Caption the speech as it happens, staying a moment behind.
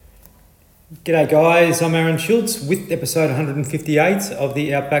G'day guys, I'm Aaron Schultz with episode 158 of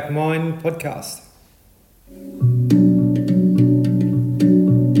the Outback Mind podcast.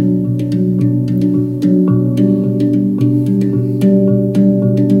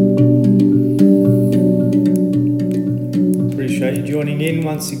 Appreciate you joining in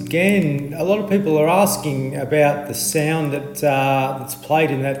once again. A lot of people are asking about the sound that's played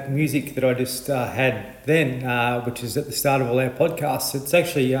in that music that I just had then, which is at the start of all our podcasts. It's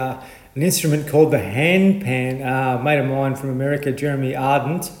actually an instrument called the handpan, mate of mine from America, Jeremy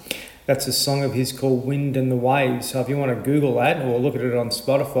Ardent. That's a song of his called Wind and the Waves. So if you want to Google that or look at it on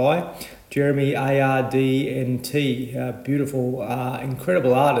Spotify, Jeremy Ardnt, beautiful,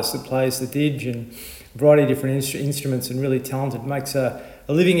 incredible artist that plays the didge and a variety of different instruments and really talented, makes a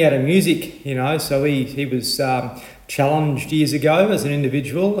living out of music, you know. So he was challenged years ago as an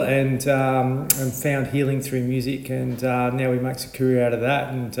individual and found healing through music, and now he makes a career out of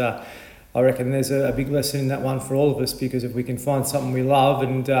that. And I reckon there's a big lesson in that one for all of us, because if we can find something we love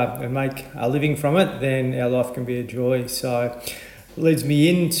and make a living from it, then our life can be a joy. So it leads me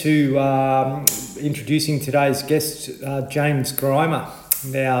into introducing today's guest, James Grima.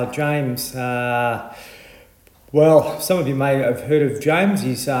 Now, James, well, some of you may have heard of James.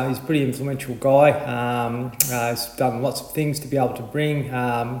 He's a pretty influential guy. He's done lots of things to be able to bring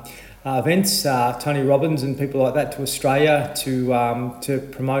events, Tony Robbins and people like that to Australia to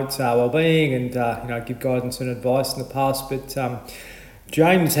promote well-being and give guidance and advice in the past. But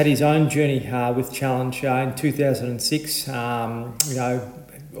James had his own journey with Challenge in 2006. All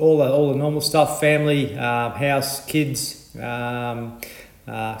the normal stuff: family, house, kids.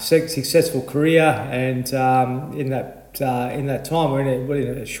 Successful career, and in that time, in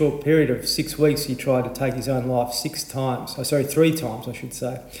a short period of 6 weeks, he tried to take his own life 3 times, I should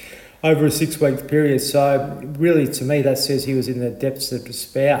say, over a 6-week period. So really, to me, that says he was in the depths of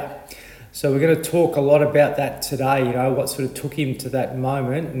despair. So we're going to talk a lot about that today, what sort of took him to that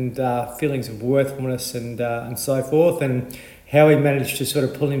moment, and feelings of worthlessness and so forth, and how he managed to sort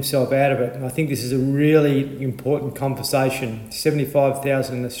of pull himself out of it. And I think this is a really important conversation.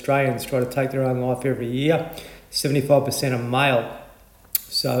 75,000 Australians try to take their own life every year. 75% are male.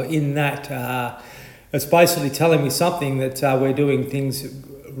 So in that, it's basically telling me something that we're doing things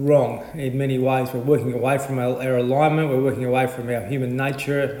wrong in many ways. We're working away from our alignment. We're working away from our human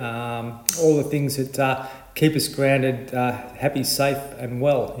nature. All the things that keep us grounded, happy, safe and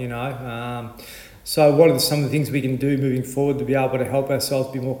well, So what are some of the things we can do moving forward to be able to help ourselves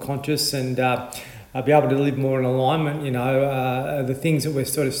be more conscious and be able to live more in alignment? The things that we're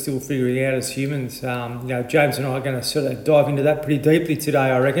sort of still figuring out as humans. James and I are going to sort of dive into that pretty deeply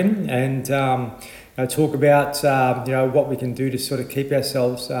today, I reckon, and talk about what we can do to sort of keep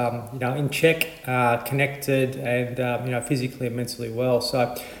ourselves in check, connected, and physically and mentally well.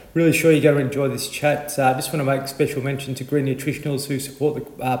 So really sure you're going to enjoy this chat. I just want to make special mention to Green Nutritionals who support the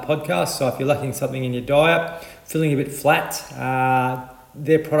podcast. So if you're lacking something in your diet, feeling a bit flat,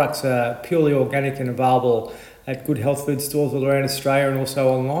 their products are purely organic and available at good health food stores all around Australia and also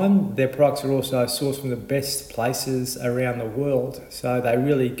online. Their products are also sourced from the best places around the world. So they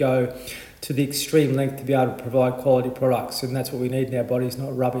really go to the extreme length to be able to provide quality products, and that's what we need in our bodies,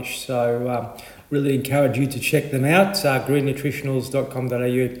 not rubbish. So really encourage you to check them out,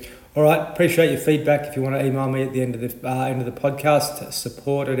 greennutritionals.com.au. All right, appreciate your feedback. If you want to email me at the end of the podcast,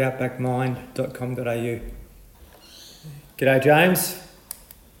 support@outbackmind.com.au. G'day, James.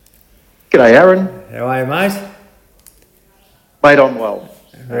 G'day, Aaron. How are you, mate? Mate, I'm well.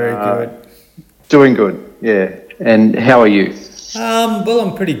 Very good. Doing good, yeah. And how are you? Well,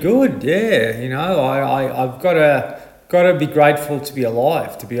 I'm pretty good, yeah. I've got to be grateful to be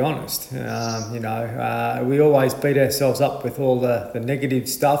alive, to be honest. We always beat ourselves up with all the negative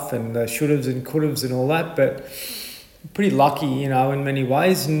stuff and the should'ves and could'ves and all that, but pretty lucky, in many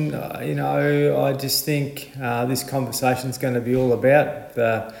ways. And, I just think this conversation is going to be all about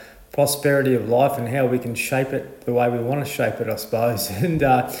the prosperity of life and how we can shape it the way we want to shape it, I suppose. And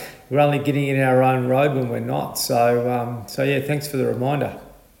we're only getting in our own road when we're not. So yeah, thanks for the reminder.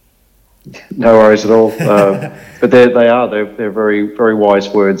 No worries at all. But they're very, very wise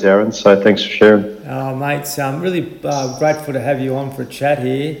words, Aaron. So thanks for sharing. Oh, mate, I'm really grateful to have you on for a chat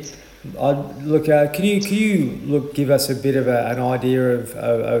here. Can you give us a bit of an idea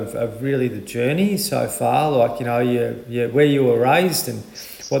of really the journey so far? Where you were raised and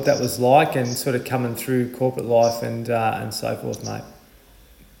what that was like, and sort of coming through corporate life and so forth, mate.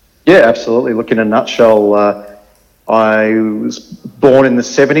 Yeah, absolutely. Look, in a nutshell, I was born in the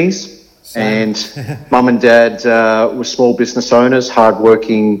 70s. And mum and dad were small business owners,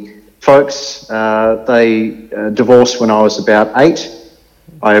 hard-working folks. They divorced when I was about 8,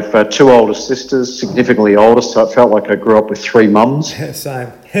 I have two older sisters, significantly older, so it felt like I grew up with three mums.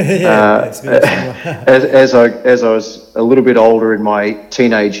 Same. Yeah, it's very similar. As I was a little bit older in my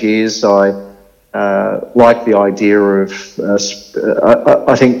teenage years, I liked the idea of,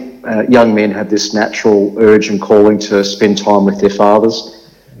 I think young men have this natural urge and calling to spend time with their fathers.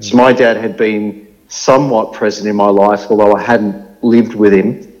 So my dad had been somewhat present in my life, although I hadn't lived with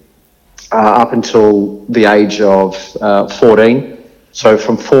him up until the age of 14. So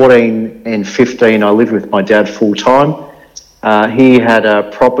from 14 and 15, I lived with my dad full time. He had a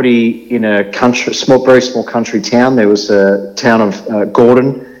property in a country, very small country town. There was a town of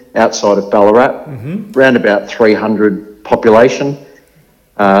Gordon outside of Ballarat, around about 300 population.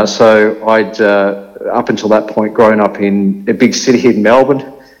 So I'd, up until that point, grown up in a big city in Melbourne,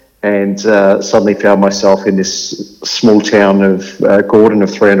 and suddenly found myself in this small town of Gordon of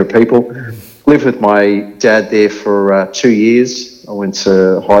 300 people. Lived with my dad there for 2 years. I went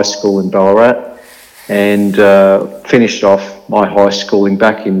to high school in Ballarat and finished off my high schooling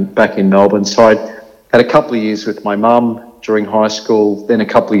back in Melbourne. So I had a couple of years with my mum during high school, then a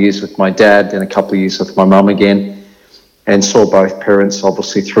couple of years with my dad, then a couple of years with my mum again, and saw both parents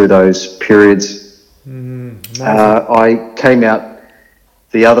obviously through those periods. I came out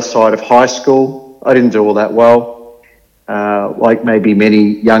the other side of high school. I didn't do all that well. Like maybe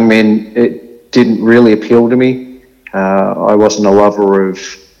many young men, it didn't really appeal to me. I wasn't a lover of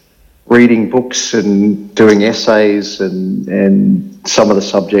reading books and doing essays, and some of the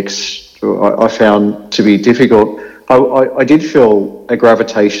subjects I found to be difficult. I did feel a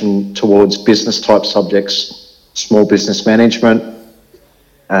gravitation towards business type subjects, small business management.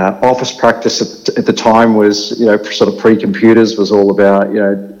 Office practice at the time was, sort of pre-computers, was all about,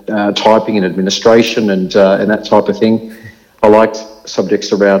 typing and administration and that type of thing. I liked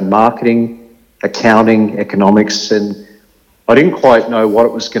subjects around marketing, accounting, economics, and I didn't quite know what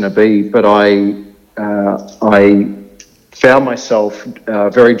it was going to be, but I found myself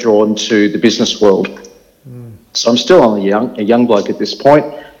very drawn to the business world. So I'm still only a young bloke at this point,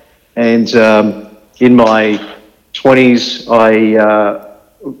 and in my 20s, I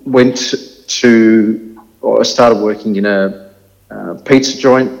started working in a pizza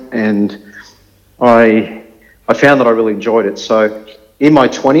joint, and I found that I really enjoyed it. So in my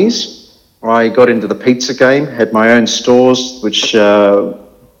 20s, I got into the pizza game, had my own stores, which started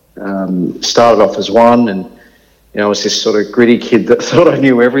off as one, and I was this sort of gritty kid that thought I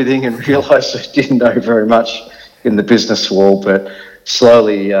knew everything and realised I didn't know very much in the business world, but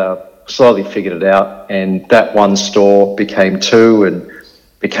slowly figured it out, and that one store became two and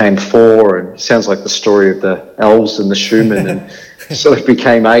became four, and it sounds like the story of the elves and the shoeman, and sort of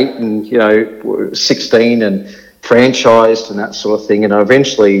became 8 and 16 and franchised and that sort of thing. And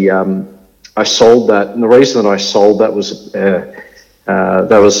eventually I sold that, and the reason that I sold that was a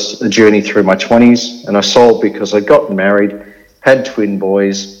journey through my 20s, and I sold because I'd gotten married, had twin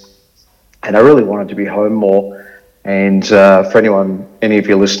boys, and I really wanted to be home more. And for any of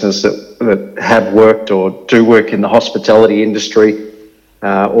your listeners that have worked or do work in the hospitality industry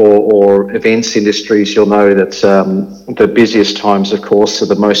or events industries, you'll know that the busiest times, of course, are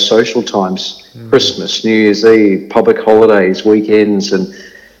the most social times. Christmas, New Year's Eve, public holidays, weekends, and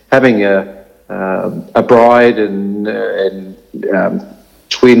having a bride and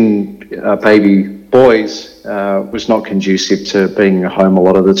twin baby boys was not conducive to being at home a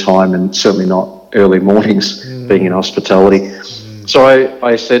lot of the time, and certainly not early mornings being in hospitality. So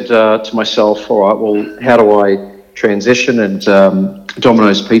I said to myself, all right, well, how do I transition? And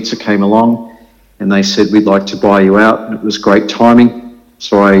Domino's Pizza came along, and they said, we'd like to buy you out. And it was great timing.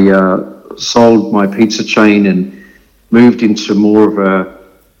 So I sold my pizza chain and moved into more of a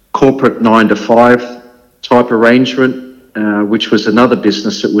corporate 9-to-5 type arrangement, which was another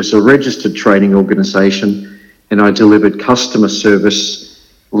business. It was a registered training organisation, and I delivered customer service,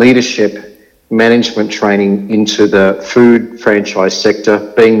 leadership, management training into the food franchise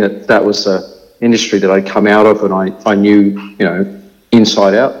sector, being that was an industry that I'd come out of and I knew,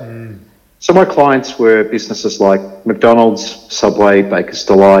 inside out. So my clients were businesses like McDonald's, Subway, Baker's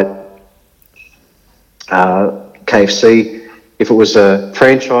Delight, KFC. If it was a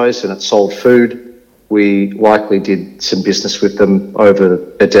franchise and it sold food, we likely did some business with them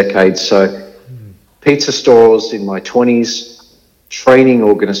over a decade. So pizza stores in my 20s, training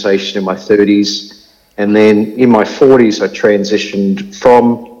organisation in my 30s, and then in my 40s I transitioned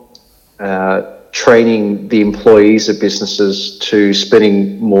from training the employees of businesses to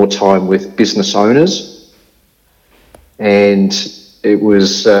spending more time with business owners. And it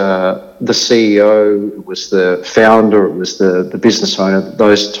was the CEO, it was the founder, it was the business owner,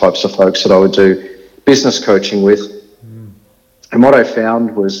 those types of folks that I would do business coaching with. And what I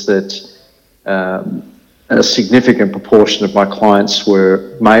found was that a significant proportion of my clients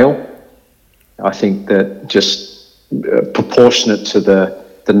were male. I think that just proportionate to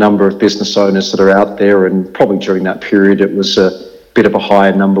the number of business owners that are out there, and probably during that period it was a bit of a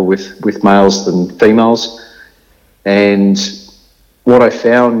higher number with males than females. And what I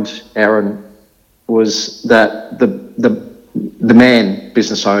found, Aaron, was that the man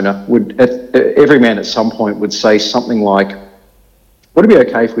business owner would, every man at some point would say something like, would it be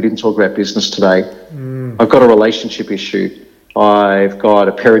okay if we didn't talk about business today? I've got a relationship issue. I've got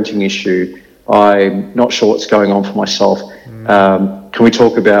a parenting issue. I'm not sure what's going on for myself. Can we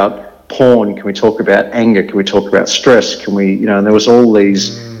talk about porn? Can we talk about anger? Can we talk about stress? Can we, and there was all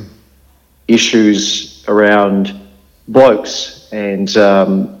these issues around blokes, and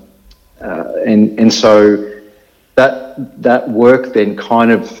so that work then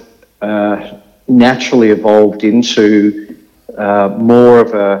kind of naturally evolved into more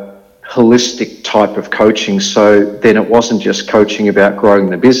of a holistic type of coaching. So then it wasn't just coaching about growing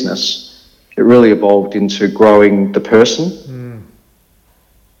the business. It really evolved into growing the person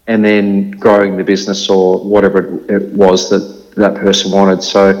and then growing the business or whatever it was that person wanted.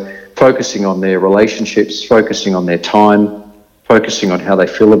 So focusing on their relationships, focusing on their time, focusing on how they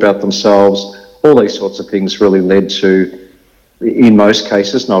feel about themselves, all these sorts of things really led to, in most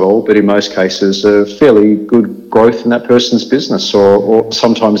cases, not all, but in most cases, a fairly good growth in that person's business. Or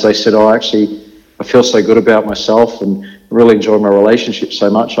sometimes they said, I feel so good about myself and really enjoy my relationship so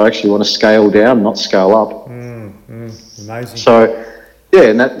much, I actually want to scale down, not scale up. Amazing. So, yeah,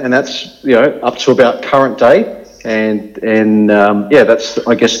 and that's up to about current day, and that's,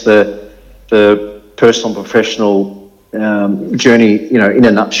 I guess, the personal and professional journey, in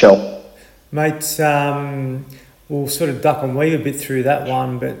a nutshell. Mate, we'll sort of duck and weave a bit through that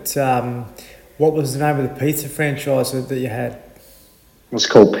one, but what was the name of the pizza franchise that you had? It was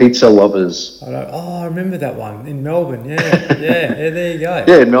called Pizza Lovers. I remember that one in Melbourne. Yeah, there you go.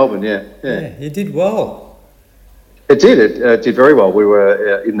 Yeah, in Melbourne. Yeah. You did well. It did. It did very well. We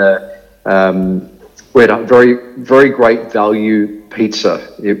were we had a very, very great value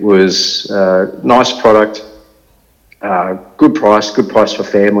pizza. It was nice product, good price for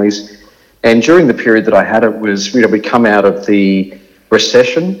families. And during the period that I had it was, we'd come out of the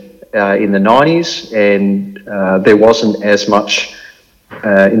recession in the 90s, and there wasn't as much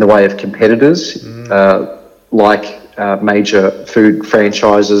in the way of competitors like major food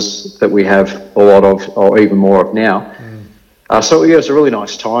franchises that we have a lot of, or even more of now. So it was a really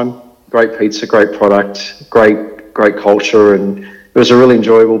nice time, great pizza, great product, great culture, and it was a really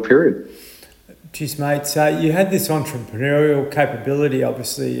enjoyable period. Geez, mate, you had this entrepreneurial capability,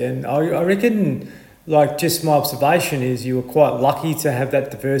 obviously, and I reckon, like, just my observation is you were quite lucky to have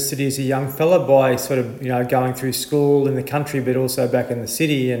that diversity as a young fella by sort of, going through school in the country, but also back in the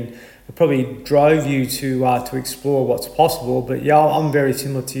city, and it probably drove you to explore what's possible. But yeah, I'm very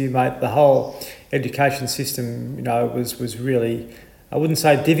similar to you, mate. The whole education system, was really, I wouldn't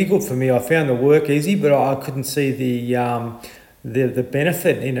say difficult for me. I found the work easy, but I couldn't see the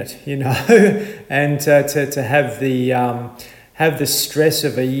benefit in it, and to have the stress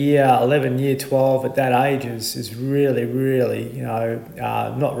of a year 11, year 12 at that age is really, really,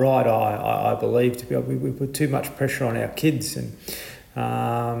 not right. I believe we put too much pressure on our kids, and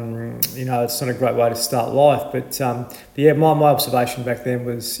it's not a great way to start life. But my observation back then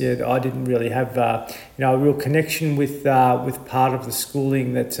was, I didn't really have a real connection with part of the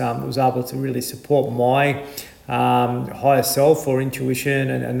schooling that was able to really support my higher self or intuition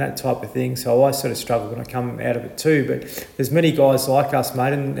and that type of thing. So I sort of struggled when I come out of it too. But there's many guys like us,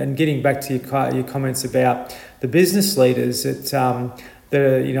 mate. And getting back to your comments about the business leaders that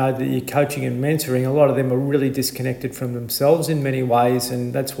that you're coaching and mentoring, a lot of them are really disconnected from themselves in many ways,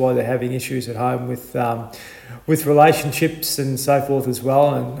 and that's why they're having issues at home with relationships and so forth as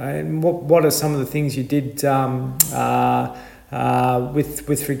well. And what are some of the things you did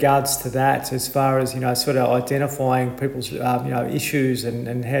with regards to that, as far as sort of identifying people's issues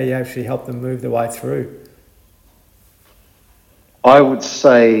and how you actually help them move their way through? I would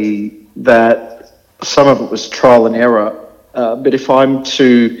say that some of it was trial and error, but if I'm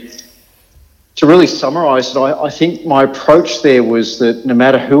to really summarise it, I think my approach there was that no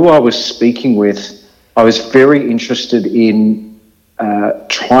matter who I was speaking with, I was very interested in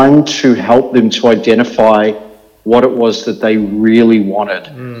trying to help them to identify what it was that they really wanted.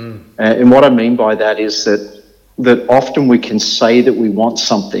 And what I mean by that is that often we can say that we want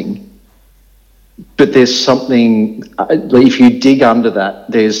something, but there's something, if you dig under that,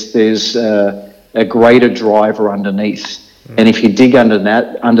 there's a greater driver underneath. And if you dig under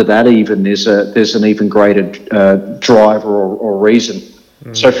that even, there's an even greater driver or reason.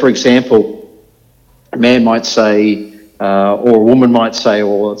 So, for example, a man might say, or a woman might say,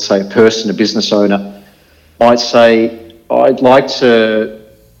 or let's say a person, a business owner, might say, I like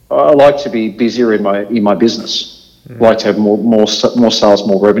to be busier in my business. I'd like to have more sales,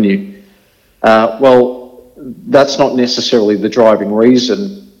 more revenue. Well, that's not necessarily the driving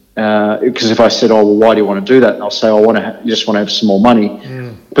reason. Because if I said, oh, well, why do you want to do that? And I'll say, you just want to have some more money.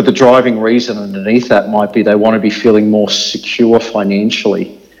 But the driving reason underneath that might be they want to be feeling more secure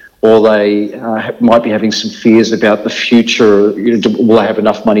financially, or they might be having some fears about the future. Will I have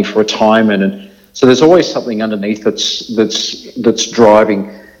enough money for retirement? And so there's always something underneath that's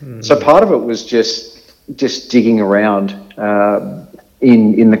driving. So part of it was just digging around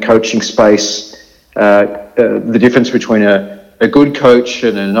in the coaching space. The difference between a good coach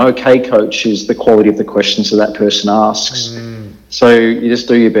and an okay coach is the quality of the questions that person asks. So you just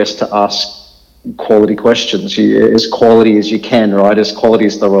do your best to ask quality questions, as quality as you can, right? As quality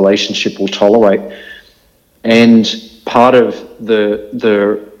as the relationship will tolerate. And part of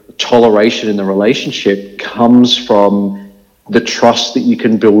the toleration in the relationship comes from the trust that you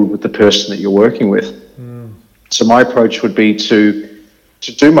can build with the person that you're working with. So my approach would be to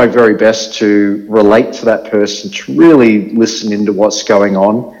do my very best to relate to that person, to really listen into what's going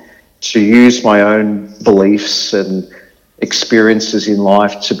on, to use my own beliefs and experiences in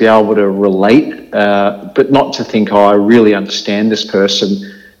life to be able to relate, but not to think, I really understand this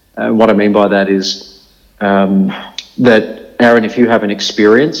person. What I mean by that is that, Aaron, if you have an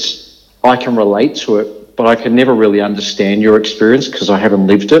experience, I can relate to it, but I can never really understand your experience because I haven't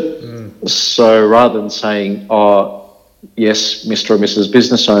lived it. So rather than saying, yes, Mr. or Mrs.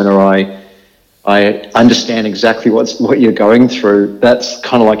 Business Owner, I understand exactly what you're going through. That's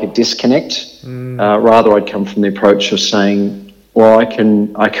kind of like a disconnect. Rather, I'd come from the approach of saying, well, I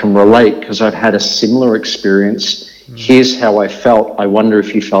can relate because I've had a similar experience. Here's how I felt. I wonder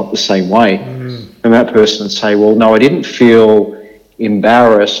if you felt the same way. And that person would say, well, no, I didn't feel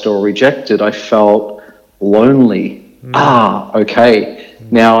embarrassed or rejected. I felt lonely. Okay.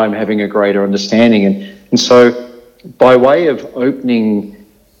 Now I'm having a greater understanding. And so by way of opening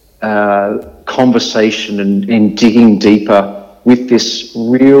conversation and digging deeper with this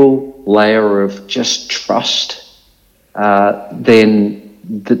real layer of just trust, then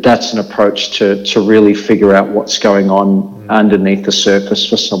that's an approach to really figure out what's going on underneath the surface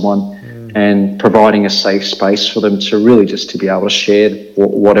for someone, and providing a safe space for them to really just to be able to share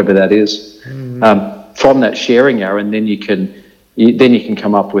whatever that is. From that sharing, Aaron, then you can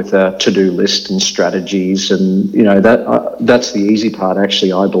come up with a to-do list and strategies, and that's the easy part,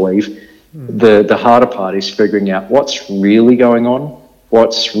 actually, I believe. The harder part is figuring out what's really going on,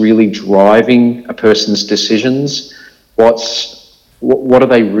 what's really driving a person's decisions, what are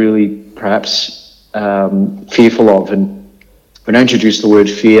they really perhaps fearful of. And when I introduce the word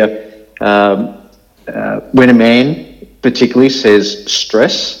fear, when a man particularly says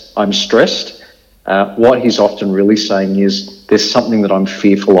stress, I'm stressed, what he's often really saying is there's something that I'm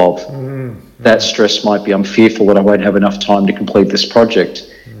fearful of. That stress might be, I'm fearful that I won't have enough time to complete this project.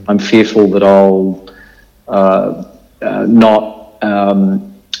 I'm fearful that I'll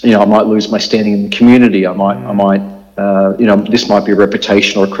I might lose my standing in the community. I might this might be a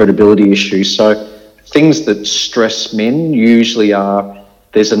reputation or a credibility issue. So things that stress men usually are,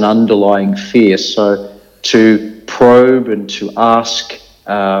 there's an underlying fear. So to probe and to ask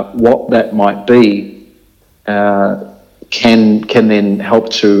what that might be can then help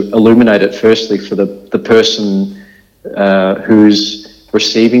to illuminate it, firstly for the person who's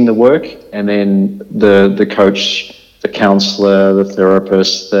receiving the work, and then the coach, the counsellor, the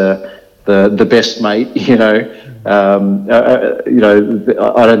therapist, the best mate. I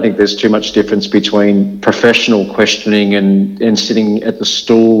don't think there's too much difference between professional questioning and sitting at the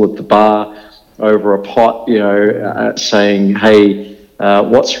stool at the bar over a pot, saying, hey,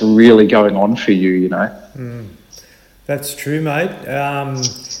 what's really going on for you, That's true, mate.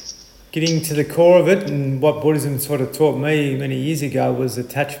 Getting to the core of it, and what Buddhism sort of taught me many years ago was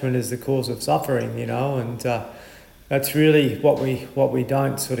attachment is the cause of suffering, and that's really what we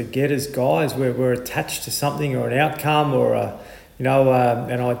don't sort of get as guys. We're attached to something or an outcome or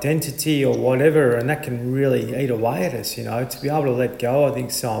an identity or whatever, and that can really eat away at us. To be able to let go, I think,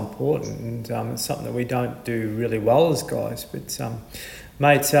 is so important, and it's something that we don't do really well as guys. But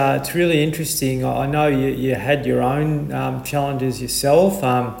mate, it's really interesting. I know you had your own challenges yourself.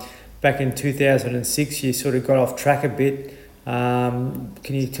 Back in 2006, you sort of got off track a bit.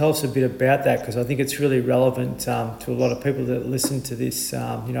 Can you tell us a bit about that? Because I think it's really relevant to a lot of people that listen to this.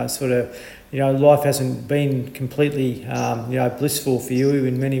 Life hasn't been completely, blissful for you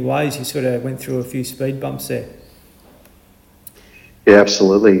in many ways. You sort of went through a few speed bumps there. Yeah,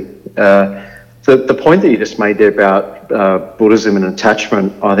 absolutely. The point that you just made there about Buddhism and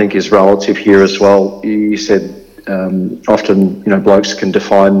attachment, I think, is relative here as well. You said often, blokes can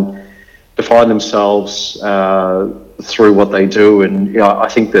define themselves through what they do, and I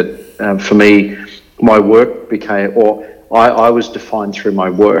think that for me, my work became, or I was defined through my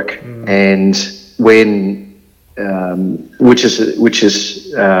work, and when, which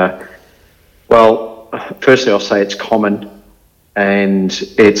is well, firstly, I'll say it's common. And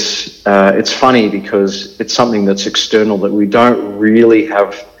it's funny because it's something that's external that we don't really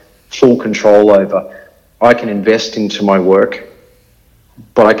have full control over. I can invest into my work,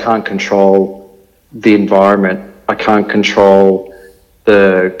 but I can't control the environment. I can't control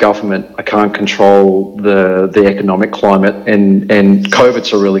the government. I can't control the economic climate. And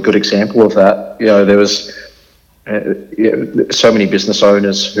COVID's a really good example of that. There was so many business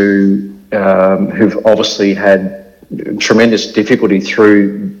owners who've obviously had tremendous difficulty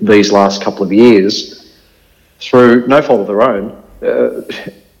through these last couple of years, through no fault of their own.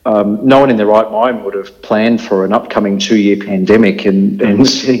 No one in their right mind would have planned for an upcoming 2-year pandemic and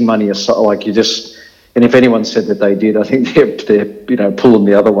setting money aside. And if anyone said that they did, I think they're pulling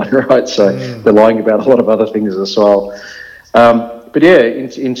the other one, right? So they're lying about a lot of other things as well. But yeah,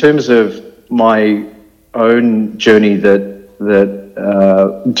 in terms of my own journey that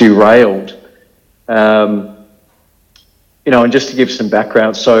derailed. And just to give some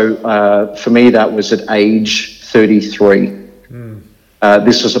background, so for me, that was at age 33.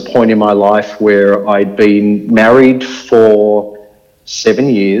 This was a point in my life where I'd been married for 7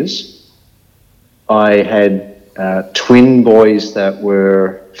 years. I had twin boys that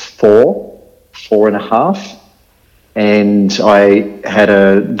were 4.5, and I had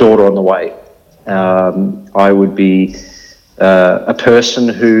a daughter on the way. I would be a person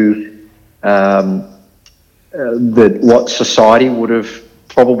who that what society would have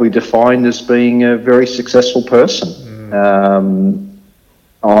probably defined as being a very successful person.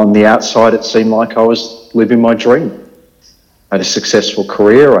 On the outside, it seemed like I was living my dream. I had a successful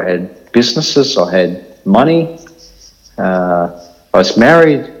career, I had businesses, I had money, I was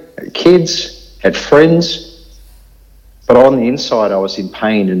married, had kids, had friends, but on the inside I was in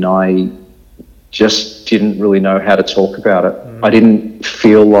pain and I just didn't really know how to talk about it. I didn't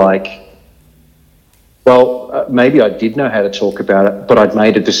feel like, maybe I did know how to talk about it, but I'd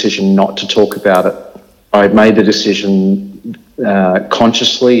made a decision not to talk about it. I'd made the decision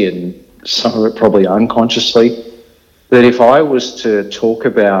consciously and some of it probably unconsciously, that if I was to talk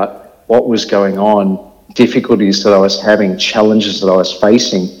about what was going on, difficulties that I was having, challenges that I was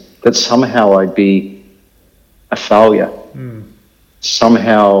facing, that somehow I'd be a failure.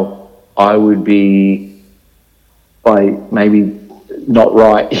 Somehow I would be maybe not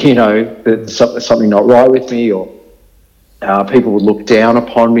right, that something not right with me, or people would look down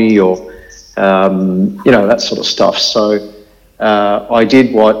upon me, or that sort of stuff. So I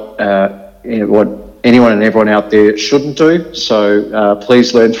did what anyone and everyone out there shouldn't do. So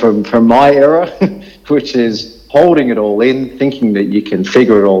please learn from my error, which is holding it all in, thinking that you can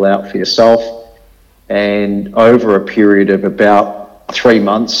figure it all out for yourself. And over a period of about 3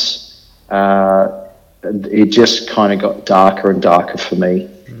 months, it just kind of got darker and darker for me.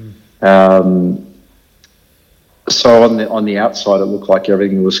 So on the outside, it looked like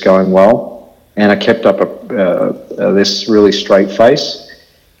everything was going well, and I kept up this really straight face.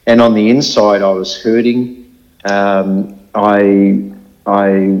 And on the inside, I was hurting. I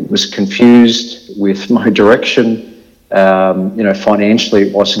was confused with my direction. Financially,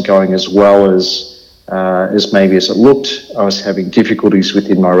 it wasn't going as well as maybe as it looked. I was having difficulties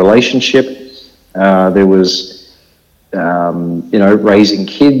within my relationship. There was, raising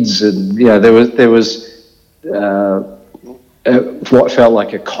kids, and there was what felt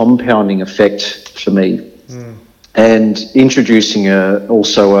like a compounding effect for me, and introducing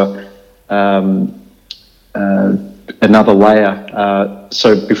another layer.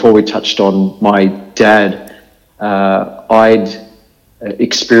 So before we touched on my dad, I'd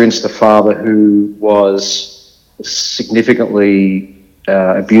experienced a father who was significantly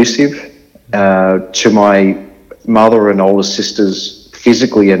abusive to my mother and older sisters,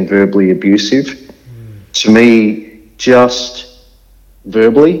 physically and verbally abusive. To me, just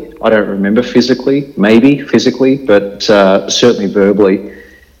verbally. I don't remember physically, maybe physically, but certainly verbally.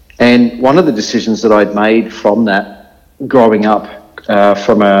 And one of the decisions that I'd made from that, growing up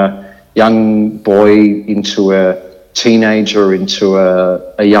from a young boy into a teenager into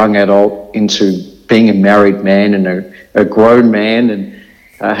a young adult, into being a married man and a grown man, and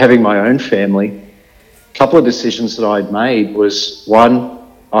having my own family. A couple of decisions that I'd made was, one,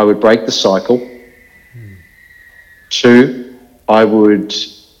 I would break the cycle. Two, I would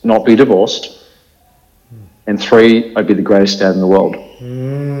not be divorced. And three, I'd be the greatest dad in the world.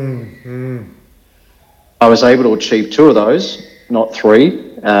 I was able to achieve two of those, not three.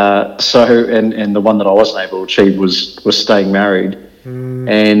 And the one that I wasn't able to achieve was staying married.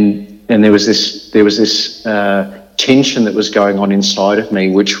 And there was this tension that was going on inside of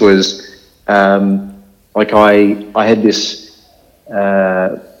me, which was like I had these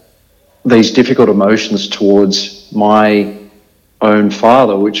difficult emotions towards my own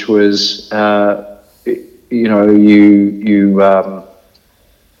father, which was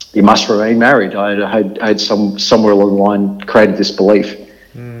you must remain married. I had somewhere along the line created this belief.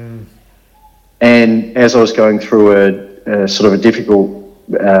 And as I was going through a sort of a difficult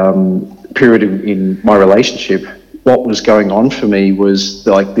period in my relationship, what was going on for me was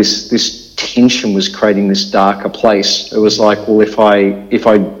like this tension was creating this darker place. It was like, well, if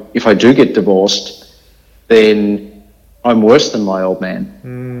I do get divorced, then I'm worse than my old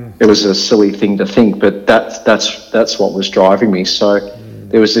man. It was a silly thing to think, but that's what was driving me. So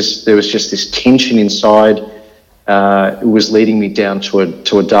there was just this tension inside. It was leading me down to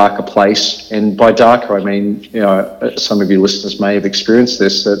a darker place, and by darker I mean, some of you listeners may have experienced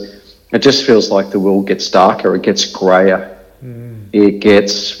this, that it just feels like the world gets darker, it gets grayer, it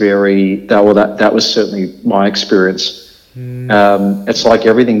gets that was certainly my experience. It's like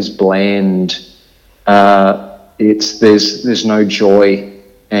everything's bland. There's no joy,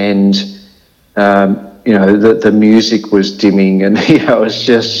 and the music was dimming, and it was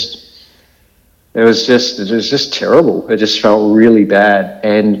just terrible. It just felt really bad,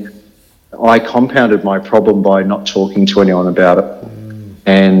 and I compounded my problem by not talking to anyone about it.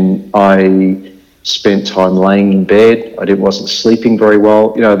 And I spent time laying in bed. I wasn't sleeping very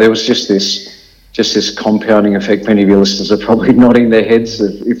well. There was just this compounding effect. Many of your listeners are probably nodding their heads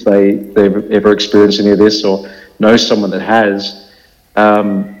if they've ever experienced any of this or know someone that has.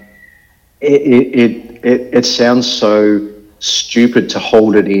 It sounds so stupid to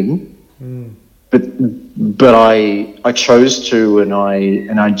hold it in, but I chose to, and I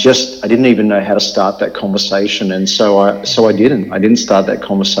didn't even know how to start that conversation, and so I didn't start that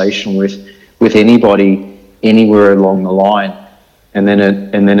conversation with anybody anywhere along the line, and then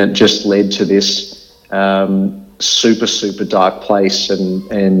it just led to this super dark place, and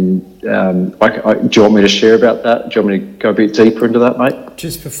do you want me to share about that? Do you want me to go a bit deeper into that, mate?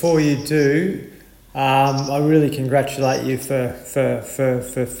 Just before you do, I really congratulate you for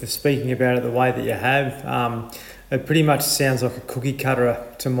speaking about it the way that you have. It pretty much sounds like a cookie cutter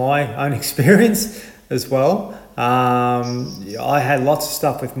to my own experience as well. I had lots of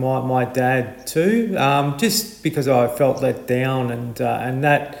stuff with my dad too, just because I felt let down, and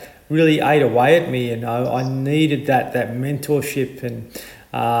that really ate away at me. I needed that mentorship and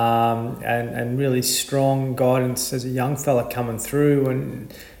really strong guidance as a young fella coming through,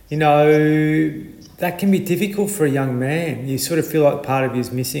 and that can be difficult for a young man. You sort of feel like part of you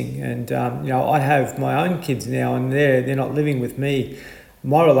is missing, and I have my own kids now, and they're not living with me.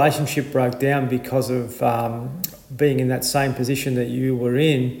 My relationship broke down because of being in that same position that you were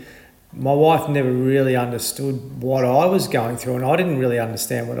in. My wife never really understood what I was going through, and I didn't really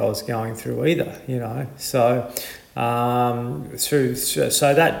understand what I was going through either, So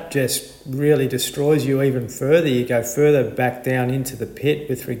so that just really destroys you even further. You go further back down into the pit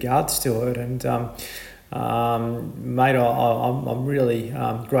with regards to it, and mate, I'm really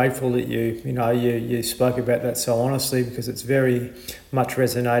grateful that you spoke about that so honestly, because it's very much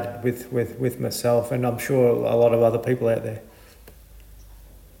resonated with myself, and I'm sure a lot of other people out there.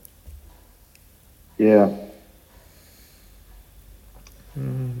 Yeah.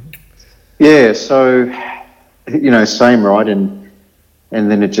 Yeah. So, same, right? And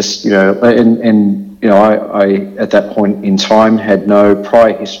then it just, I at that point in time had no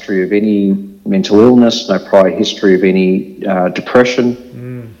prior history of any mental illness, no prior history of any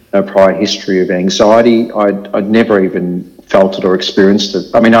depression, no prior history of anxiety. I'd never even felt it or experienced it.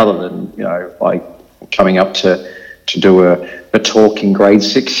 I mean, other than, like coming up to do a talk in grade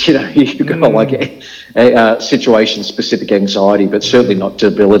 6, you've got like a situation-specific anxiety, but certainly not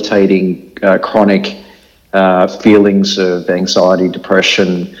debilitating chronic feelings of anxiety,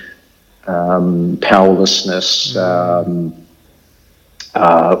 depression, powerlessness,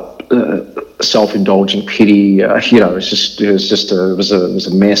 self-indulgent pity. It was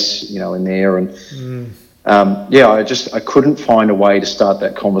a mess, in there, and I couldn't find a way to start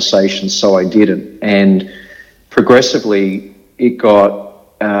that conversation, so I didn't. And progressively it got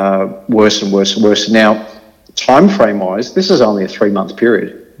worse and worse and worse. Now, time frame wise, this is only a 3-month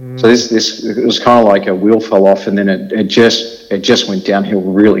period. So this it was kind of like a wheel fell off, and then it just went downhill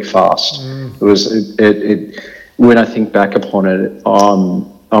really fast. It when I think back upon it,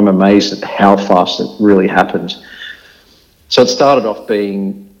 I'm amazed at how fast it really happened. So it started off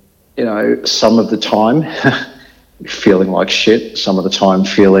being, some of the time feeling like shit, some of the time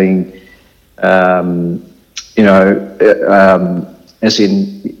feeling, as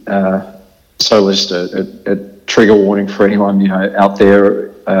in, so just a trigger warning for anyone, out there.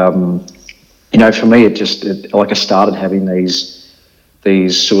 For me, I started having these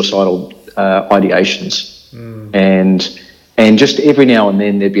suicidal ideations, and just every now and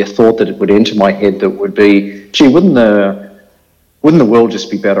then there'd be a thought that it would enter my head that would be, gee, wouldn't the world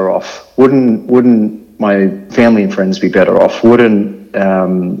just be better off? Wouldn't my family and friends be better off? Wouldn't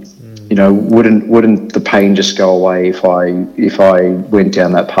the pain just go away if I went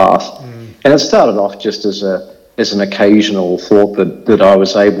down that path? And it started off just as an occasional thought that I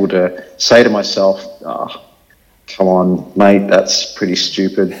was able to say to myself, "Oh, come on, mate, that's pretty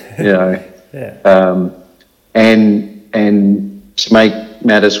stupid," Yeah. And to make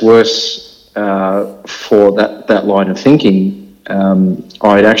matters worse, for that line of thinking,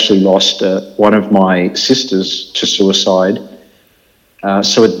 I'd actually lost one of my sisters to suicide.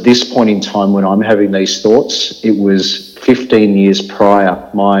 So at this point in time, when I'm having these thoughts, it was 15 years prior.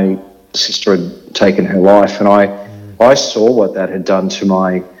 My sister had taken her life, and I saw what that had done to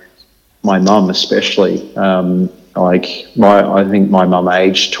my mum, especially. I think my mum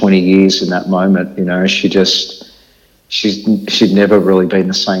aged 20 years in that moment. She'd never really been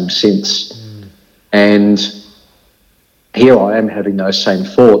the same since. And here I am having those same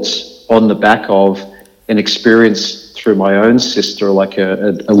thoughts on the back of an experience through my own sister, like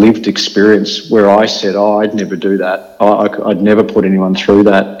a lived experience where I said, "Oh, I'd never do that. I'd never put anyone through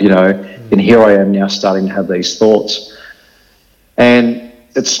that," And here I am now starting to have these thoughts, and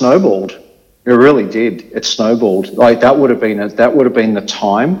it snowballed. It really did. It snowballed. Like that would have been the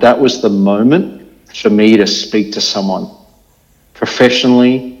time. That was the moment for me to speak to someone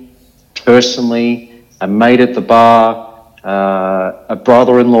professionally, personally, a mate at the bar, a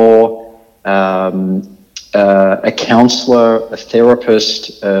brother-in-law, a counsellor, a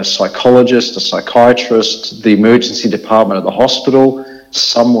therapist, a psychologist, a psychiatrist, the emergency department of the hospital,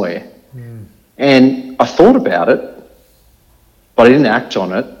 somewhere. And I thought about it, but I didn't act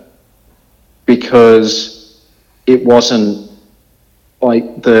on it because it wasn't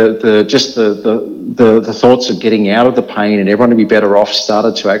like the thoughts of getting out of the pain and everyone to be better off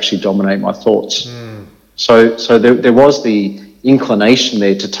started to actually dominate my thoughts. So there was the inclination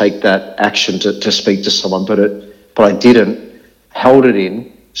there to take that action to speak to someone, but I didn't. Held it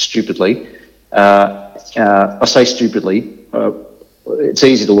in stupidly. I say stupidly. It's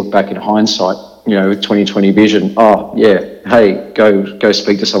easy to look back in hindsight, with 20/20 vision. Oh yeah, hey, go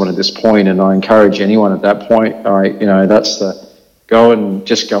speak to someone at this point, and I encourage anyone at that point. All right, that's go and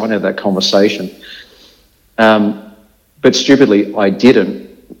have that conversation. But stupidly, I didn't,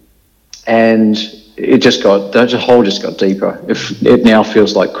 and the hole just got deeper. If it now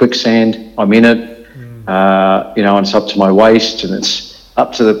feels like quicksand, I'm in it. And it's up to my waist, and it's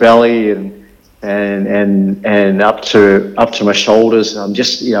up to the belly, and up to my shoulders. I'm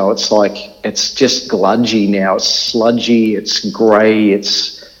just, it's just gludgy now. It's sludgy. It's grey.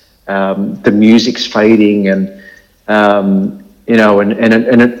 It's the music's fading, and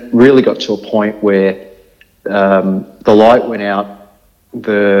it really got to a point where the light went out.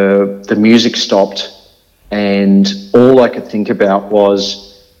 The music stopped, and all I could think about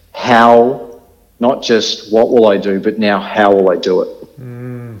was how, not just what will I do, but now how will I do it?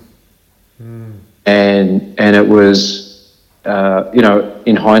 And it was,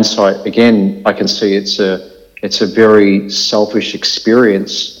 in hindsight, again, I can see it's a very selfish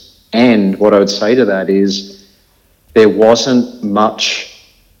experience. And what I would say to that is there wasn't much.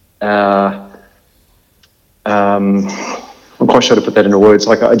 I'm quite sure to put that into words.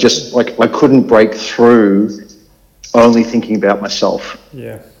 I couldn't break through only thinking about myself.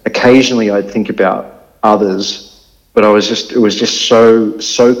 Yeah. Occasionally I'd think about others, but it was just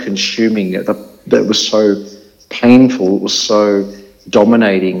so consuming. That was so painful. It was so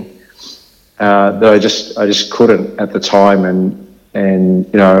dominating that I just couldn't at the time,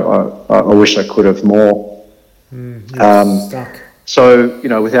 and I wish I could have more. Stuck. So,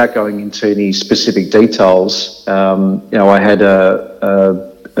 without going into any specific details, I had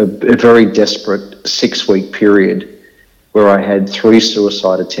a very desperate 6-week period where I had 3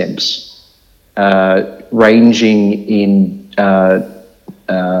 suicide attempts, ranging in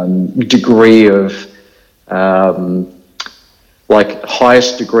degree of like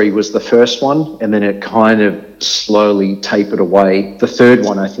highest degree was the first one, and then it kind of slowly tapered away. The third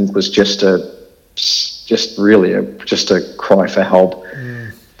one, I think, was just a cry for help.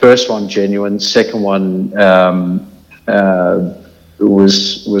 First one, genuine. Second one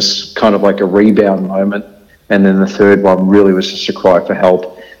was kind of like a rebound moment, and then the third one really was just a cry for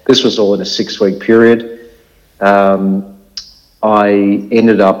help. This was all in a 6-week period. I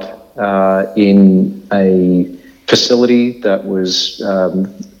ended up in a facility that was,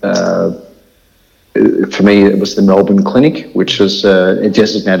 for me, it was the Melbourne Clinic, which was a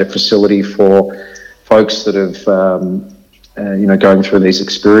designated facility for folks that have, going through these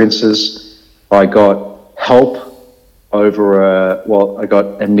experiences. I got help over, I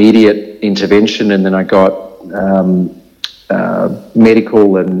got immediate intervention, and then I got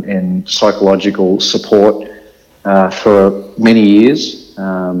medical and psychological support for many years.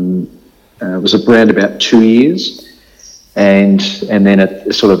 It was around about 2 years, and then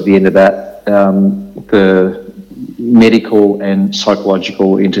at sort of the end of that, the medical and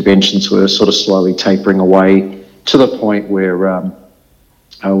psychological interventions were sort of slowly tapering away to the point where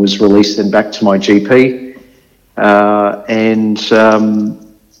I was released then back to my GP, have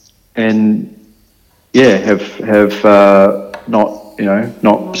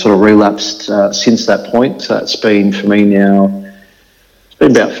not sort of relapsed since that point. So it's been for me now. It's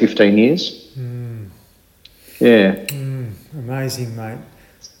been about 15 years. Yeah. Amazing, mate.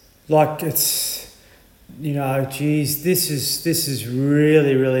 Like it's, geez, this is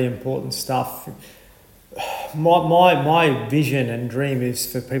really, really important stuff. My vision and dream is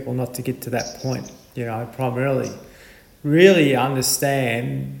for people not to get to that point, primarily. Really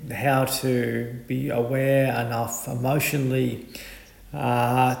understand how to be aware enough emotionally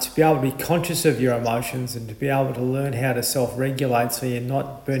to be able to be conscious of your emotions and to be able to learn how to self-regulate so you're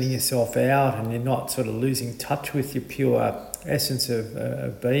not burning yourself out and you're not sort of losing touch with your pure essence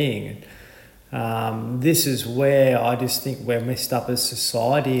of being. This is where I just think we're messed up as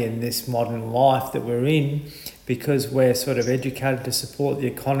society in this modern life that we're in, because we're sort of educated to support the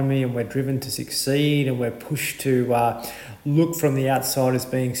economy and we're driven to succeed and we're pushed to look from the outside as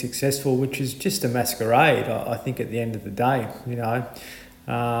being successful, which is just a masquerade, I think, at the end of the day.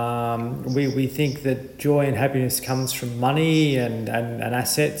 We think that joy and happiness comes from money and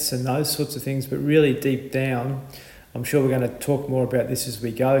assets and those sorts of things, but really deep down, I'm sure we're going to talk more about this as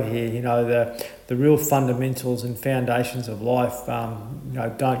we go here. The real fundamentals and foundations of life,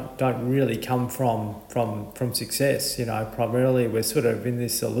 don't really come from success. Primarily we're sort of in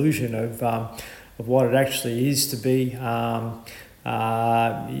this illusion of what it actually is to be,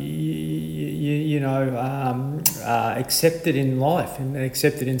 accepted in life and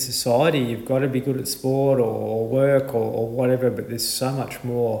accepted in society. You've got to be good at sport or work or whatever, but there's so much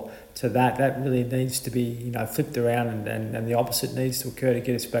more to that. That really needs to be, flipped around and the opposite needs to occur to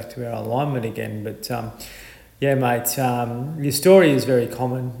get us back to our alignment again. But yeah, mate, your story is very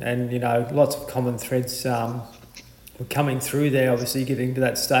common and, lots of common threads were coming through there. Obviously getting to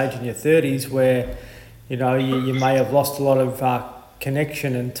that stage in your 30s where, you may have lost a lot of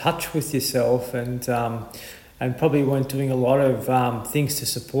connection and touch with yourself and probably weren't doing a lot of things to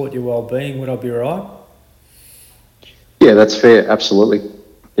support your well-being. Would I be right? Yeah, that's fair. Absolutely.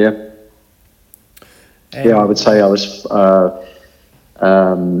 Yeah. And I would say I was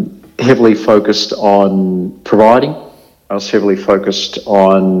heavily focused on providing. I was heavily focused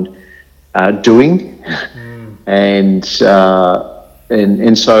on doing, and so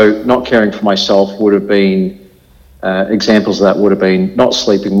not caring for myself would have been examples of that would have been not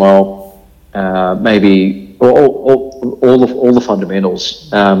sleeping well, maybe all the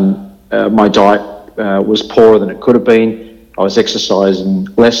fundamentals. My diet was poorer than it could have been. I was exercising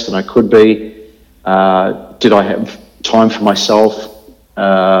less than I could be. Did I have time for myself?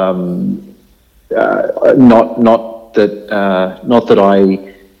 Not that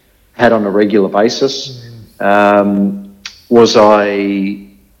I had on a regular basis. Was I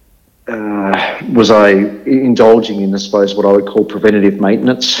indulging in, I suppose, what I would call preventative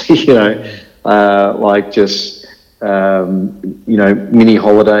maintenance? Like just mini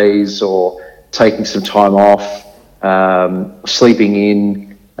holidays or taking some time off. Sleeping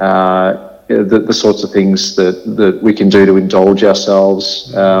in, the sorts of things that we can do to indulge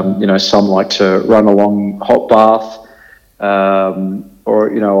ourselves. Some like to run a long hot bath, or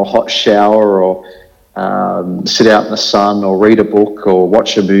a hot shower, or sit out in the sun, or read a book, or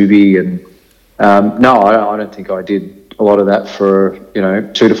watch a movie. And no, I don't think I did a lot of that for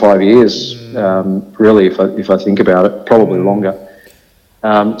 2 to 5 years. Really, if I think about it, probably longer.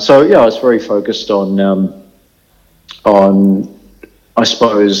 So yeah, I was very focused on I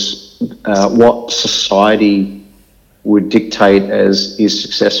suppose what society would dictate as is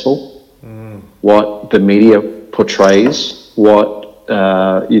successful, what the media portrays, what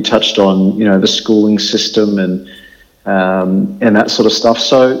you touched on, the schooling system and that sort of stuff.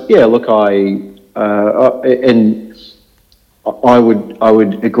 So yeah, look, I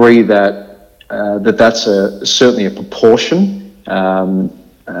would agree that that's certainly a proportion, and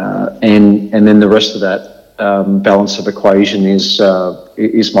then the rest of that balance of equation is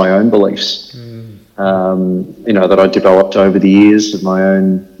my own beliefs, that I developed over the years, and my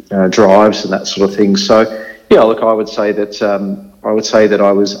own drives and that sort of thing. So yeah, look, I would say that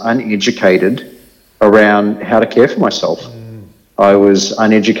I was uneducated around how to care for myself. I was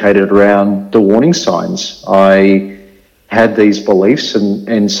uneducated around the warning signs. I had these beliefs,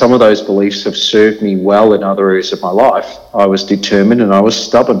 and some of those beliefs have served me well in other areas of my life. I was determined and I was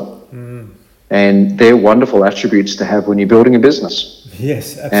stubborn. And they're wonderful attributes to have when you're building a business.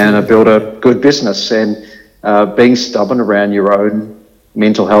 Yes, absolutely. And I built a good business, and being stubborn around your own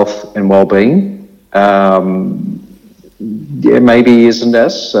mental health and well-being, maybe isn't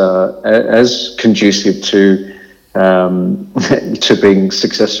as conducive to being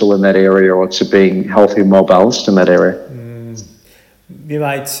successful in that area, or to being healthy and well-balanced in that area.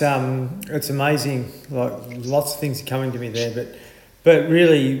 Mate, it's amazing. Like, lots of things are coming to me there, but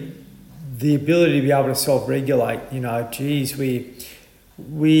really, the ability to be able to self-regulate.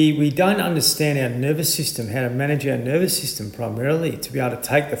 We don't understand our nervous system, how to manage our nervous system primarily, to be able to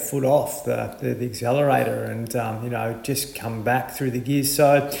take the foot off the accelerator and just come back through the gears.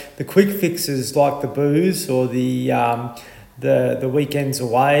 So the quick fixes like the booze or the weekends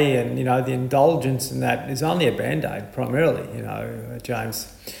away and the indulgence and that is only a band-aid primarily,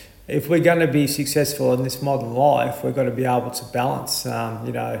 James. If we're going to be successful in this modern life, we've got to be able to balance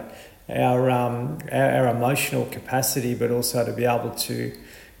our emotional capacity, but also to be able to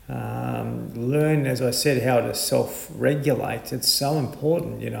learn, as I said, how to self-regulate. It's so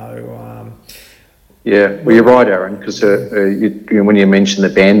important, Yeah, well, you're right, Aaron, because when you mention the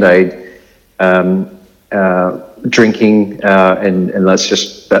Band-Aid, drinking, and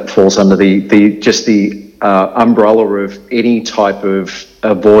that falls under the umbrella of any type of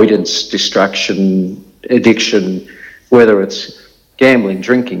avoidance, distraction, addiction, whether it's gambling,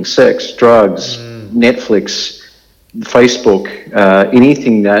 drinking, sex, drugs, Netflix, Facebook,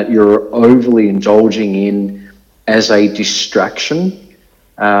 anything that you're overly indulging in as a distraction,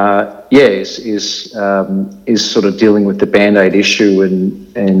 is sort of dealing with the Band-Aid issue, and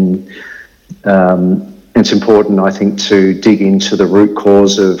it's important, I think, to dig into the root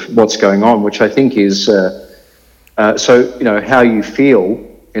cause of what's going on, which I think is how you feel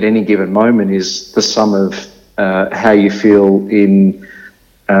at any given moment is the sum of how you feel in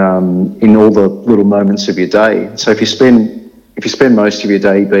all the little moments of your day. So if you spend most of your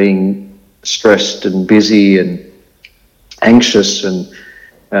day being stressed and busy and anxious and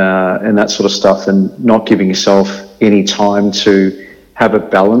that sort of stuff, and not giving yourself any time to have a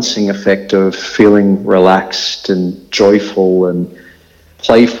balancing effect of feeling relaxed and joyful and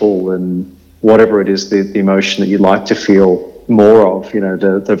playful and whatever it is, the emotion that you'd like to feel more of,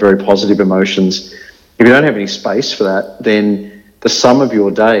 the very positive emotions. If you don't have any space for that, then the sum of your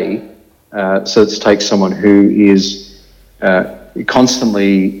day, so let's take someone who is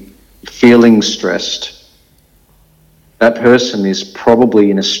constantly feeling stressed, that person is probably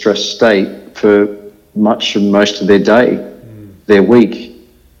in a stressed state for most of their day, their week,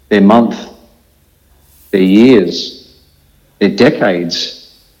 their month, their years, their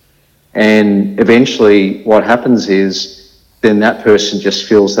decades. And eventually what happens is then that person just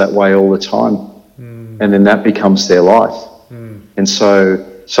feels that way all the time. And then that becomes their life. And so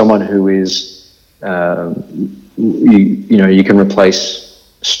someone who is, you can replace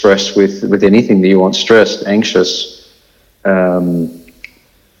stress with anything that you want: stressed, anxious,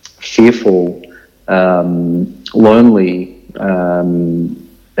 fearful, lonely,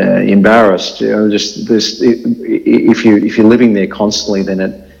 embarrassed. Just this. If you're living there constantly, then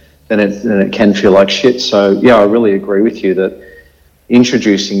it can feel like shit. So yeah, I really agree with you that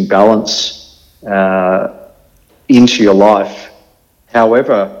introducing balance into your life.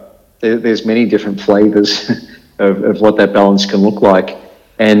 However, there's many different flavors of what that balance can look like,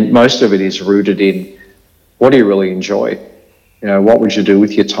 and most of it is rooted in what do you really enjoy. What would you do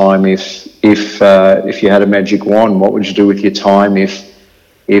with your time if you had a magic wand? What would you do with your time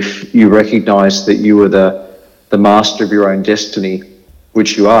if you recognised that you were the master of your own destiny,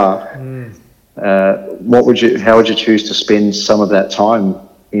 which you are? How would you choose to spend some of that time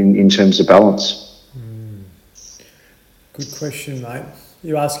in terms of balance? Good question, mate.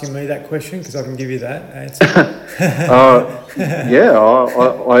 You asking me that question because I can give you that answer. Yeah,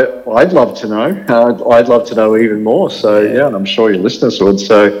 I'd love to know. I'd love to know even more. So yeah, and I'm sure your listeners would.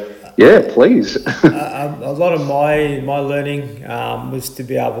 So yeah, please. A lot of my learning was to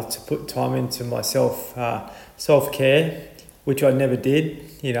be able to put time into myself, self-care, which I never did.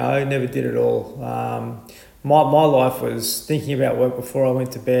 Never did at all. My life was thinking about work before I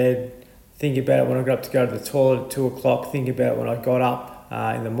went to bed, thinking about it when I got up to go to the toilet at 2 o'clock, thinking about it when I got up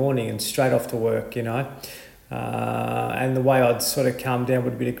in the morning and straight off to work, and the way I'd sort of calm down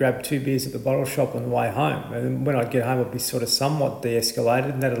would be to grab 2 beers at the bottle shop on the way home. And then when I'd get home, I'd be sort of somewhat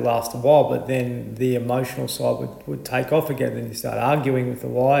de-escalated, and that'd last a while, but then the emotional side would take off again. Then you start arguing with the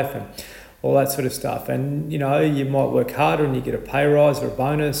wife and all that sort of stuff. And, you might work harder and you get a pay rise or a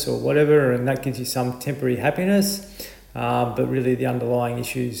bonus or whatever, and that gives you some temporary happiness, but really the underlying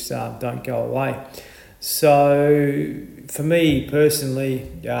issues don't go away. So for me personally,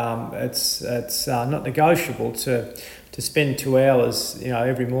 it's not negotiable to spend 2 hours,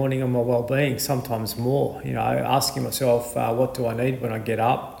 every morning on my well-being, sometimes more, asking myself, what do I need when I get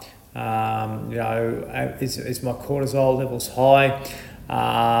up? Is my cortisol levels high?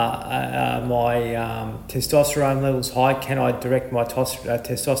 My testosterone levels high? Can I direct my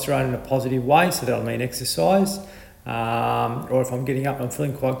testosterone in a positive way? So that'll mean exercise. Or if I'm getting up and I'm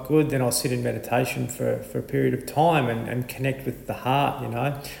feeling quite good, then I'll sit in meditation for a period of time and connect with the heart,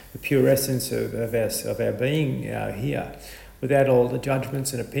 the pure essence of our being here, without all the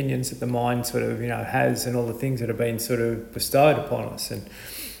judgments and opinions that the mind sort of has, and all the things that have been sort of bestowed upon us. And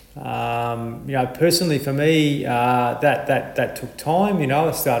personally for me, that took time.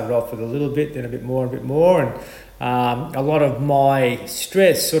 I started off with a little bit, then a bit more, and a lot of my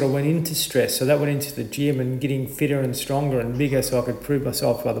stress sort of went into stress. So that went into the gym and getting fitter and stronger and bigger so I could prove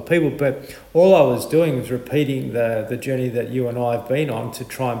myself to other people. But all I was doing was repeating the journey that you and I have been on to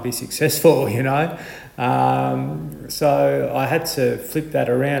try and be successful, So I had to flip that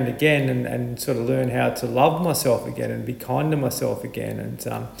around again and sort of learn how to love myself again and be kind to myself again. And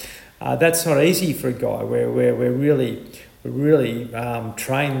that's not easy for a guy. We're really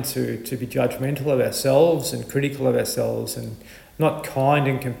trained to be judgmental of ourselves and critical of ourselves and not kind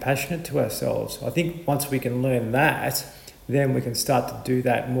and compassionate to ourselves. I think once we can learn that, then we can start to do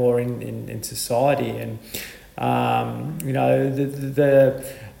that more in society. And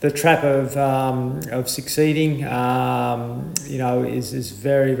the trap of succeeding is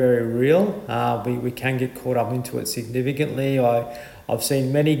very, very real. We can get caught up into it significantly. I've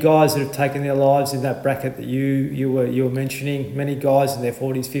seen many guys that have taken their lives in that bracket that you were mentioning. Many guys in their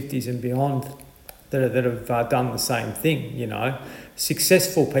 40s, 50s, and beyond that have done the same thing.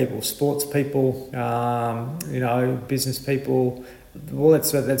 Successful people, sports people, business people. Well,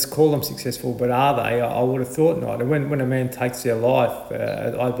 let's call them successful, but are they? I would have thought not. And when a man takes their life,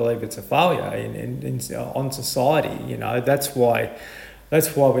 I believe it's a failure on society. That's why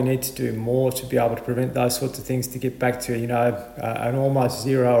we need to do more to be able to prevent those sorts of things, to get back to, an almost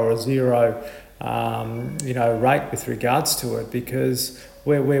zero or a zero, rate with regards to it, because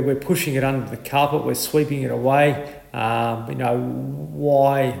we're pushing it under the carpet, we're sweeping it away.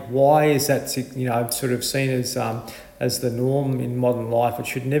 Why is that, sort of seen as the norm in modern life? It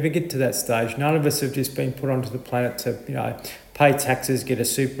should never get to that stage. None of us have just been put onto the planet to, pay taxes, get a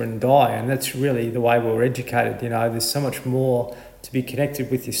super and die. And that's really the way we're educated. There's so much more to be connected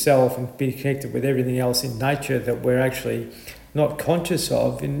with yourself and be connected with everything else in nature that we're actually not conscious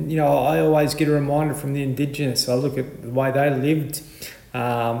of. And, I always get a reminder from the Indigenous. I look at the way they lived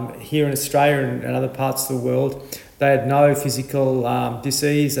here in Australia and other parts of the world. They had no physical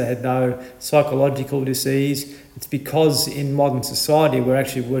disease. They had no psychological disease. It's because in modern society we're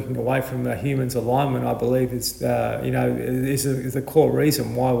actually working away from a human's alignment. I believe is the core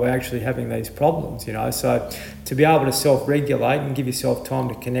reason why we're actually having these problems. So to be able to self-regulate and give yourself time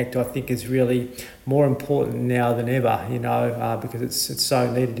to connect, I think is really more important now than ever. Because it's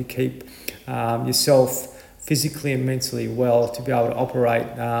so needed to keep yourself physically and mentally well, to be able to operate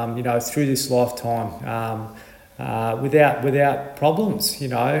through this lifetime. Without problems. We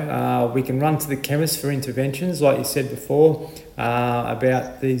can run to the chemist for interventions, like you said before,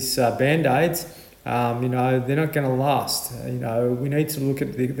 about these Band-Aids. They're not going to last. We need to look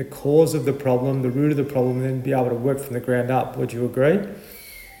at the cause of the problem, the root of the problem, and then be able to work from the ground up. Would you agree?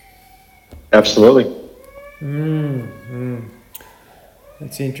 Absolutely.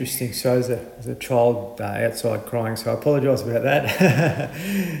 That's interesting. So there's a child outside crying, so I apologise about that.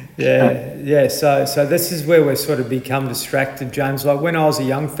 Yeah. So this is where we sort of become distracted, James. Like when I was a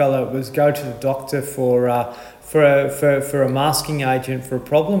young fella, it was go to the doctor for for a masking agent for a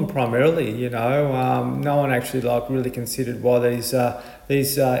problem primarily. No one actually really considered why these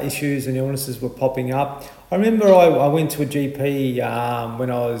issues and illnesses were popping up. I remember I went to a GP when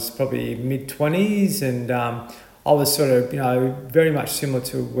I was probably mid-20s, and I was sort of, very much similar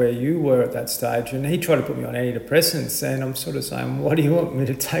to where you were at that stage. And he tried to put me on antidepressants, and I'm sort of saying, what do you want me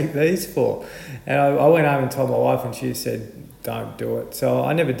to take these for? And I went home and told my wife, and she said, don't do it. So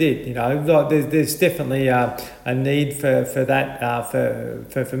I never did. There's definitely a need for that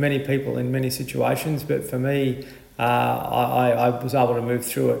for many people in many situations. But for me, I was able to move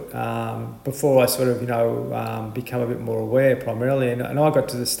through it before I sort of, become a bit more aware primarily. And I got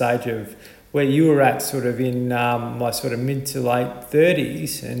to the stage of where you were at, sort of in my sort of mid to late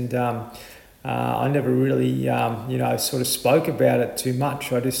 30s, and I never really, sort of spoke about it too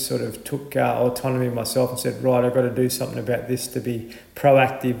much. I just sort of took autonomy myself and said, right, I've got to do something about this to be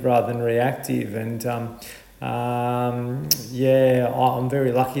proactive rather than reactive. And I'm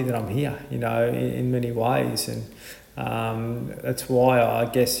very lucky that I'm here, in many ways. And that's why I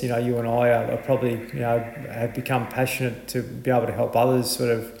guess, you and I are probably, have become passionate to be able to help others sort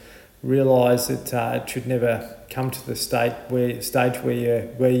of realise that it should never come to the stage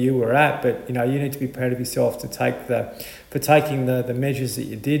where you were at, but you need to be proud of yourself for taking the measures that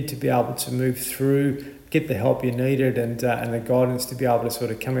you did to be able to move through, get the help you needed, and the guidance to be able to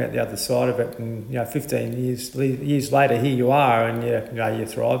sort of come out the other side of it. And 15 years later, here you are, and you're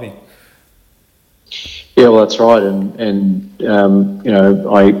thriving. Yeah, well, that's right, and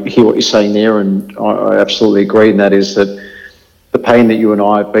I hear what you're saying there, and I absolutely agree, and that is that the pain that you and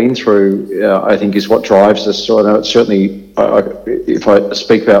I have been through, I think, is what drives us. So I know it's certainly, if I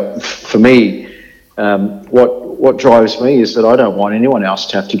speak about, for me, what drives me is that I don't want anyone else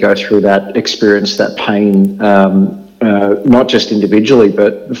to have to go through that experience, that pain, not just individually,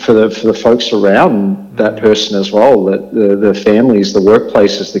 but for the folks around that person as well, the families, the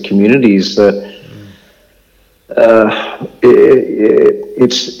workplaces, the communities,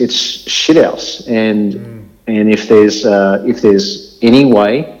 it's shit house. And if there's any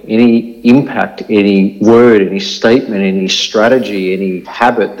way, any impact, any word, any statement, any strategy, any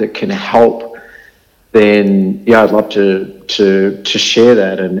habit that can help, then I'd love to share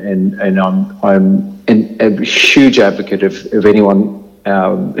that. And I'm a huge advocate of anyone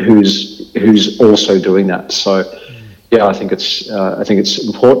who's also doing that. So I think it's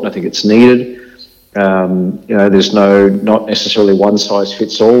important. I think it's needed. There's not necessarily one size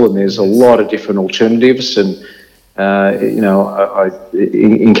fits all, and there's a lot of different alternatives. And I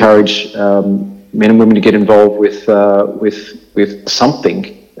encourage men and women to get involved with something.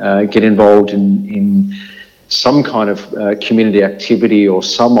 Get involved in some kind of community activity or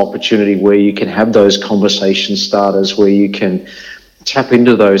some opportunity where you can have those conversation starters, where you can tap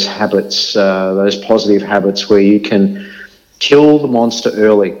into those habits, those positive habits, where you can kill the monster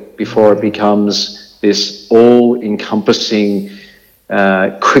early before it becomes this all-encompassing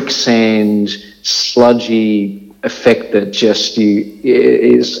quicksand, sludgy effect that just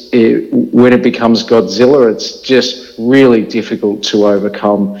when it becomes Godzilla, it's just really difficult to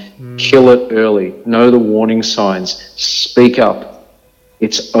overcome. Kill it early. Know the warning signs. Speak up.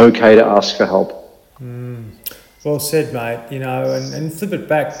 It's okay to ask for help. Well said, mate. And flip it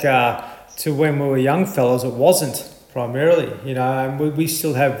back to when we were young fellas, it wasn't. Primarily, and we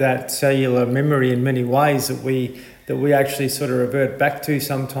still have that cellular memory in many ways that we actually sort of revert back to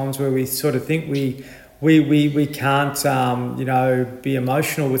sometimes, where we sort of think we can't be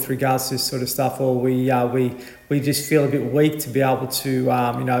emotional with regards to this sort of stuff, or we just feel a bit weak to be able to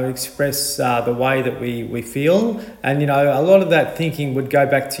express the way that we feel. And a lot of that thinking would go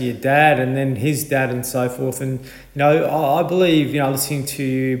back to your dad and then his dad and so forth. And I believe, listening to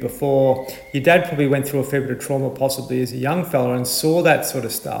you before, your dad probably went through a fair bit of trauma possibly as a young fella and saw that sort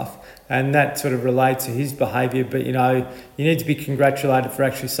of stuff, and that sort of relates to his behaviour. But you need to be congratulated for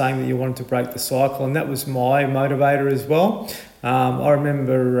actually saying that you wanted to break the cycle, and that was my motivator as well. I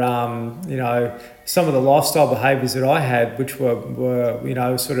remember some of the lifestyle behaviours that I had, which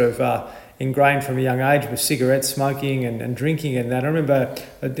were sort of ingrained from a young age, was cigarette smoking and drinking and that. I remember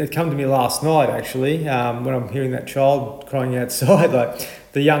it came to me last night actually, when I'm hearing that child crying outside, like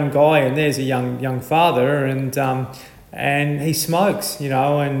the young guy, and there's a young father, and he smokes,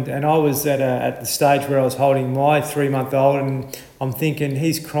 and I was at the stage where I was holding my 3-month-old, and I'm thinking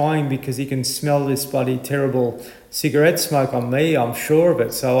he's crying because he can smell this bloody terrible cigarette smoke on me, I'm sure of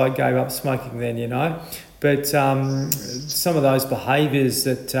it. So I gave up smoking then, But some of those behaviours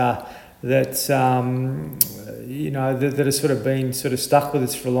that have sort of been sort of stuck with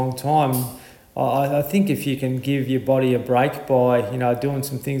us for a long time, I think if you can give your body a break by, doing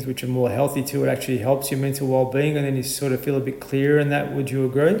some things which are more healthy too, it actually helps your mental well-being, and then you sort of feel a bit clearer in that. Would you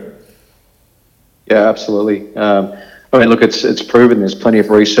agree? Yeah, absolutely. I mean, look, it's proven. There's plenty of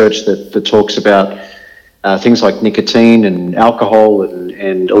research that talks about things like nicotine and alcohol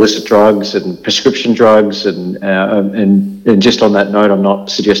and illicit drugs and prescription drugs, and just on that note, I'm not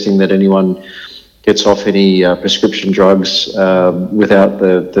suggesting that anyone gets off any prescription drugs without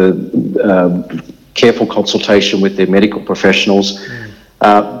the careful consultation with their medical professionals.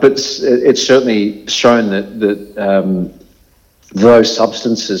 But it's certainly shown that those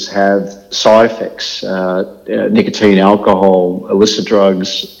substances have side effects: nicotine, alcohol, illicit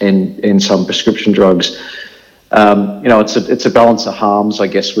drugs, and some prescription drugs. It's a balance of harms, I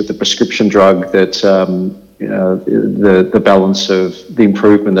guess, with the prescription drug, that the balance of the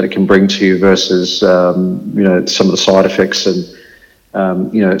improvement that it can bring to you versus some of the side effects, and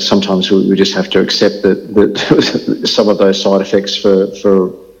sometimes we just have to accept that some of those side effects for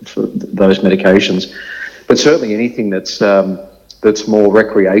those medications. But certainly anything that's more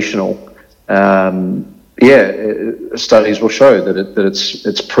recreational, studies will show that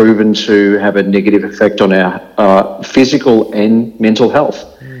it's proven to have a negative effect on our physical and mental health,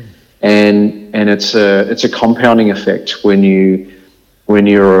 and it's a compounding effect when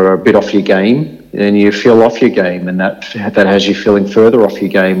you're a bit off your game and you feel off your game, and that has you feeling further off your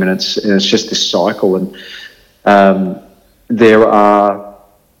game, and it's just this cycle. And there are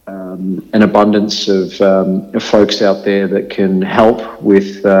an abundance of folks out there that can help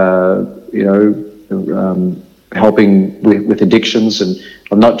with helping with addictions, and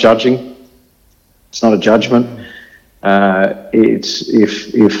I'm not judging. It's not a judgment. It's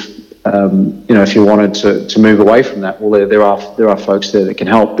if you wanted to move away from that, well, there are folks there that can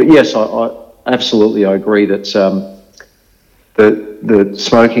help. But yes, I absolutely agree that the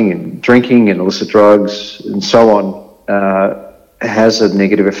smoking and drinking and illicit drugs and so on has a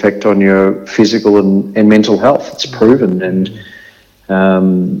negative effect on your physical and mental health. It's proven, and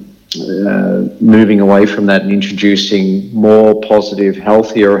moving away from that and introducing more positive,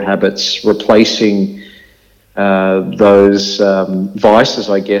 healthier habits, replacing those vices,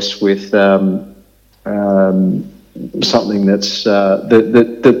 I guess, with something that's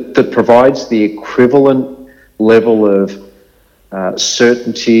that provides the equivalent level of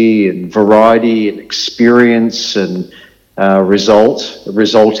certainty and variety and experience and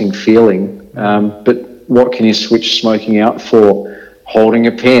resulting feeling. But what can you switch smoking out for? Holding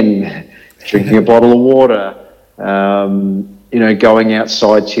a pen, drinking a bottle of water, going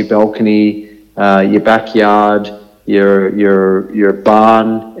outside to your balcony, your backyard, your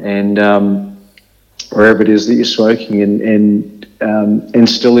barn, and wherever it is that you're smoking, and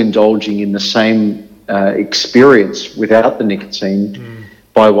still indulging in the same experience without the nicotine,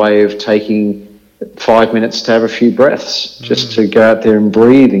 by way of taking 5 minutes to have a few breaths, just to go out there and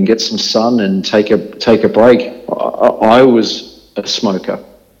breathe and get some sun and take a break. I was a smoker,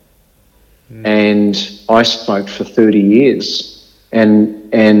 and I smoked for 30 years, and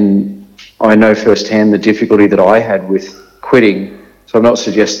I know firsthand the difficulty that I had with quitting. So I'm not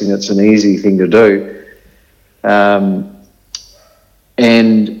suggesting it's an easy thing to do.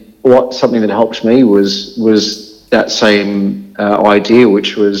 And something that helped me was that same idea,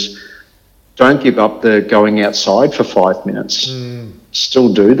 which was, don't give up the going outside for 5 minutes.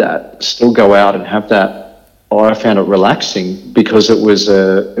 Still do that. Still go out and have that. I found it relaxing because it was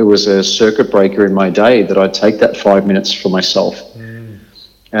a circuit breaker in my day, that I'd take that 5 minutes for myself.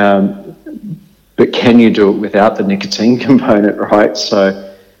 But can you do it without the nicotine component, right?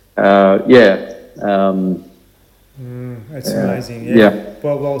 So, that's amazing. Yeah.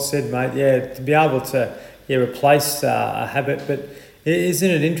 Well said, mate. Yeah, to be able to replace a habit, but isn't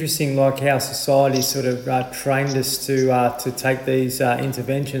it interesting, like how society sort of trained us to take these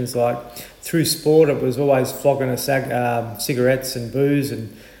interventions? Like through sport, it was always flogging us cigarettes and booze,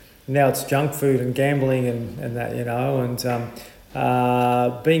 and now it's junk food and gambling and that, and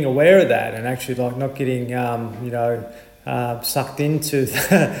being aware of that, and actually like not getting sucked into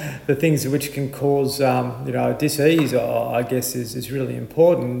the things which can cause dis-ease, I guess is really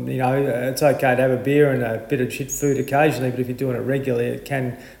important. It's okay to have a beer and a bit of shit food occasionally, but if you're doing it regularly, it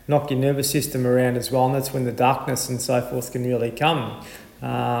can knock your nervous system around as well, and that's when the darkness and so forth can really come.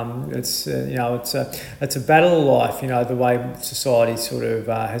 It's a battle of life, the way society sort of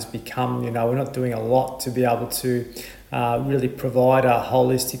has become. We're not doing a lot to be able to really provide a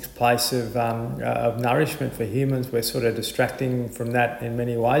holistic place of nourishment for humans. We're sort of distracting from that in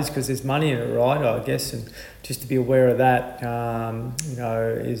many ways because there's money in it, right? I guess, and just to be aware of that,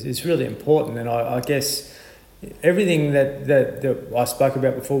 is really important. And I guess, everything that I spoke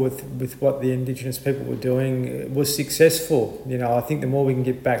about before with what the Indigenous people were doing was successful. You know, I think the more we can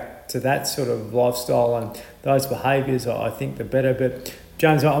get back to that sort of lifestyle and those behaviours, I think the better. But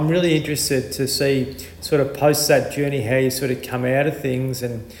James, I'm really interested to see sort of post that journey how you sort of come out of things,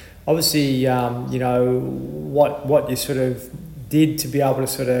 and obviously, you know, what you sort of did to be able to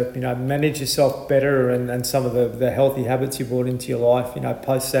sort of, you know, manage yourself better, and some of the healthy habits you brought into your life, you know,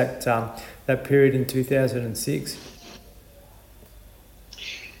 post that period in 2006.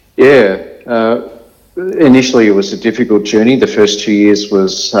 Yeah. Initially, it was a difficult journey. The first 2 years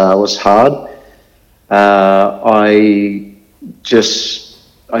was hard.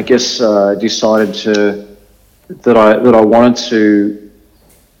 I guess, decided that I wanted to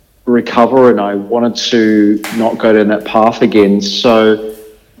recover, and I wanted to not go down that path again. So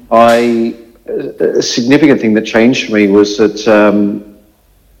a significant thing that changed for me was that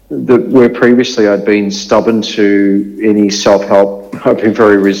where previously I'd been stubborn to any self-help, I've been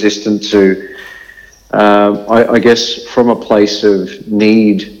very resistant to, I guess from a place of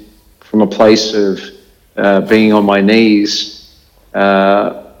need, from a place of being on my knees,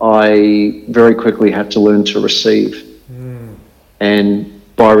 I very quickly had to learn to receive. And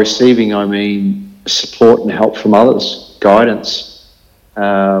by receiving, I mean support and help from others, guidance,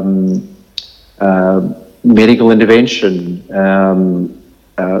 medical intervention,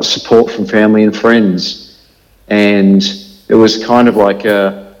 support from family and friends. And it was kind of like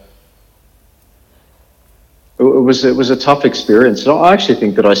it was a tough experience. And I actually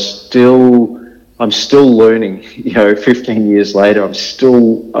think that I'm still learning. You know, 15 years later, I'm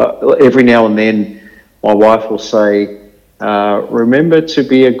still every now and then my wife will say, remember to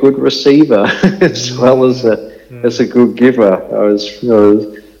be a good receiver as well as a good giver.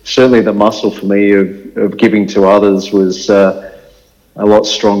 Certainly the muscle for me of giving to others was a lot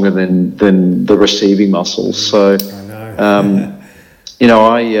stronger than the receiving muscle. So, you know,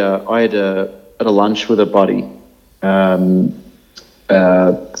 I had a lunch with a buddy a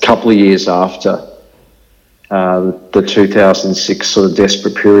couple of years after the 2006 sort of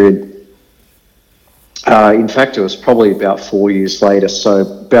desperate period. In fact, it was probably about 4 years later, so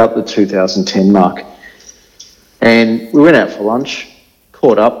about the 2010 mark. And we went out for lunch,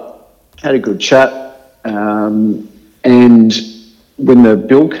 caught up, had a good chat, and when the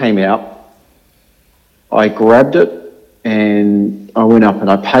bill came out, I grabbed it and I went up and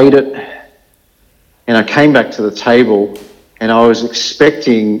I paid it, and I came back to the table and I was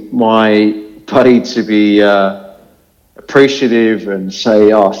expecting my buddy to be appreciative and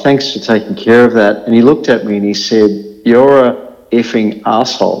say, oh, thanks for taking care of that. And he looked at me and he said, you're a effing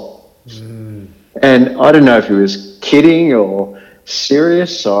asshole. And I don't know if he was kidding or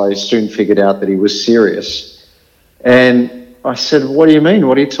serious, so I soon figured out that he was serious. And I said, what do you mean?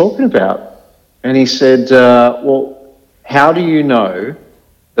 What are you talking about? And he said, well, how do you know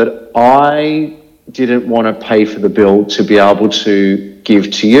that I didn't want to pay for the bill to be able to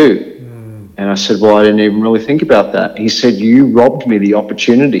give to you? And I said, well, I didn't even really think about that. He said, you robbed me the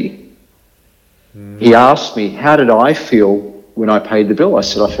opportunity. He asked me, how did I feel when I paid the bill? I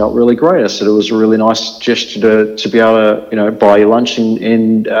said, I felt really great. I said, it was a really nice gesture to be able to, you know, buy you lunch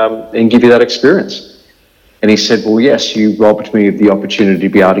and give you that experience. And he said, well, yes, you robbed me of the opportunity to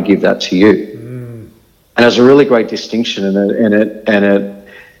be able to give that to you. And it was a really great distinction, and it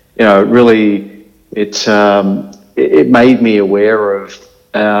you know, really, it made me aware of,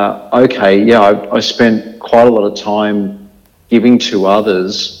 okay, yeah, I spent quite a lot of time giving to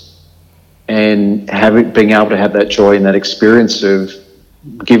others and being able to have that joy and that experience of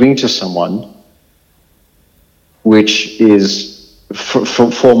giving to someone, which is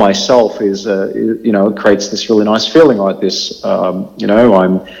for myself is you know, it creates this really nice feeling like this. You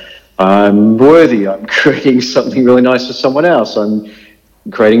know, I'm worthy. I'm creating something really nice for someone else. I'm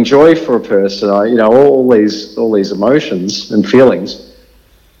creating joy for a person. You know, all these emotions and feelings.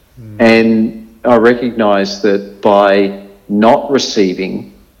 And I recognise that by not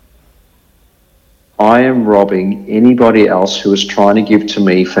receiving, I am robbing anybody else who is trying to give to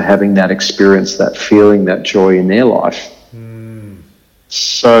me for having that experience, that feeling, that joy in their life.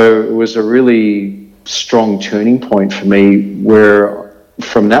 So it was a really strong turning point for me, where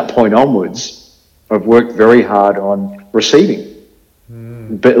from that point onwards, I've worked very hard on receiving,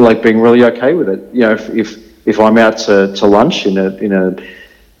 but like being really okay with it. You know, if I'm out to lunch in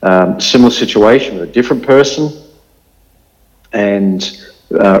a similar situation with a different person, and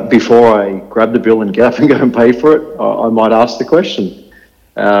before I grab the bill and get up and go and pay for it, I might ask the question,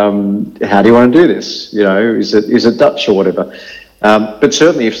 how do you want to do this? You know, is it Dutch or whatever? But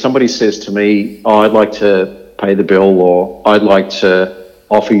certainly if somebody says to me, oh, I'd like to pay the bill, or I'd like to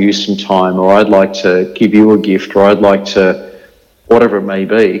offer you some time, or I'd like to give you a gift, or I'd like to, whatever it may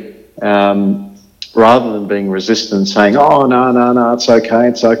be, rather than being resistant and saying, oh, no, it's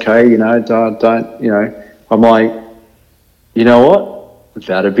okay, you know, don't, you know, I'm like, you know what,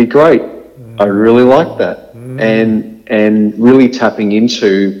 that'd be great. I really like that. And really tapping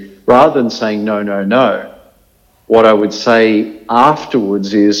into, rather than saying no, what I would say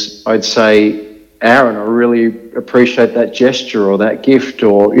afterwards is, I'd say, Aaron, I really appreciate that gesture or that gift,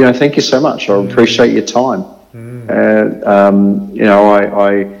 or, you know, thank you so much. I appreciate your time. You know,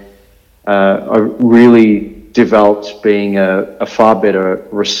 I really developed being a far better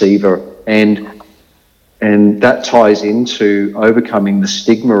receiver, and that ties into overcoming the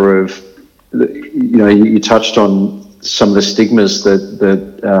stigma of, you know, you touched on some of the stigmas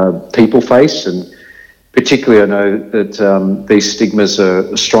that people face, and particularly I know that these stigmas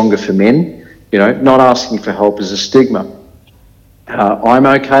are stronger for men. You know, not asking for help is a stigma. I'm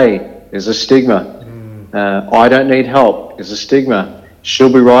okay is a stigma. I don't need help is a stigma.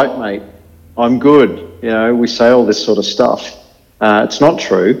 She'll be right, mate. I'm good. You know, we say all this sort of stuff. It's not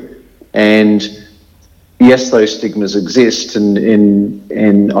true. And yes, those stigmas exist.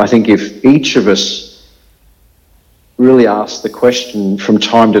 And I think if each of us really ask the question from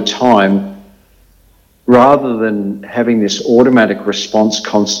time to time, rather than having this automatic response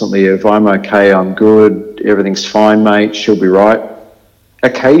constantly of, I'm okay, I'm good, everything's fine, mate, she'll be right.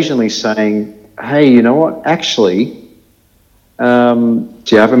 Occasionally saying, hey, you know what, actually, do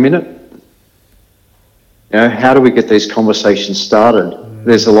you have a minute? You know, how do we get these conversations started?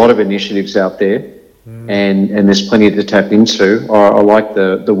 There's a lot of initiatives out there, and there's plenty to tap into. I like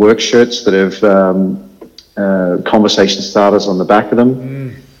the work shirts that have conversation starters on the back of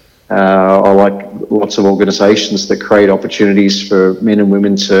them. I like lots of organisations that create opportunities for men and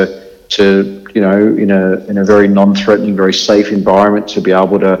women to you know, in a very non-threatening, very safe environment, to be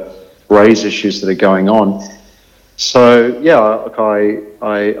able to raise issues that are going on. So yeah, like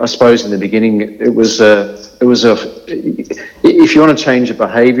I suppose in the beginning it was if you want to change a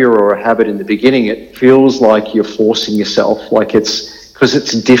behaviour or a habit in the beginning, it feels like you're forcing yourself, like it's because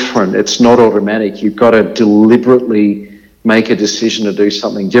it's different, it's not automatic. You've got to deliberately make a decision to do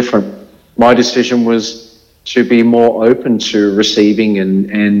something different. My decision was to be more open to receiving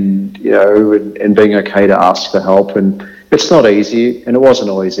and you know, and being okay to ask for help. And it's not easy, and it wasn't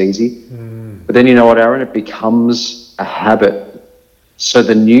always easy. But then, you know what, Aaron, it becomes a habit. So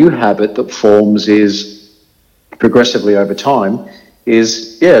the new habit that forms is progressively over time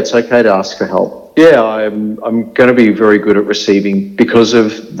is, yeah, it's okay to ask for help. Yeah, I'm going to be very good at receiving, because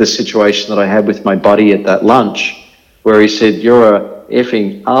of the situation that I had with my buddy at that lunch, where he said, you're a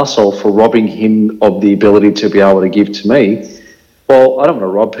effing arsehole for robbing him of the ability to be able to give to me. Well, I don't want to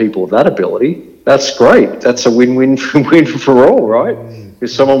rob people of that ability. That's great. That's a win-win for all, right?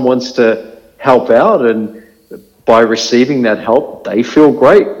 If someone wants to help out, and by receiving that help, they feel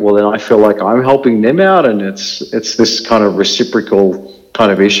great, well, then I feel like I'm helping them out, and it's this kind of reciprocal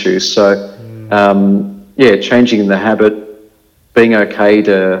kind of issue. So, yeah, changing the habit, being okay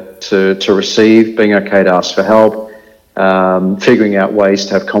to receive, being okay to ask for help, figuring out ways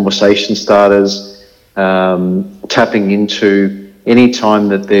to have conversation starters, tapping into any time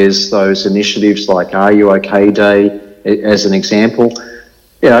that there's those initiatives like Are You OK Day, as an example,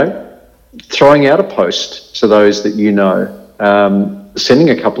 you know, throwing out a post to those that you know, sending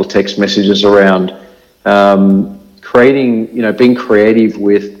a couple of text messages around, creating, you know, being creative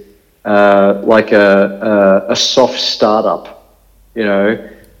with like a soft startup, you know,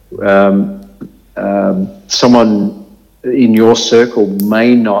 someone in your circle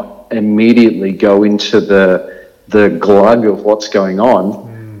may not immediately go into the glug of what's going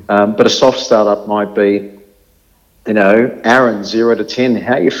on, but a soft startup might be, you know, Aaron, 0 to 10,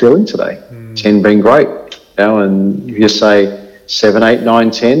 how are you feeling today? 10 being great, you know, and you say 7, 8, 9,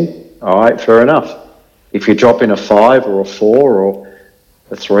 10, all right, fair enough. If you drop in a 5 or a 4 or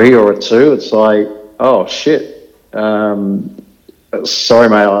a 3 or a 2, it's like, oh shit, sorry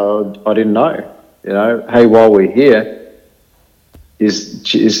mate, I didn't know. You know, hey, while we're here,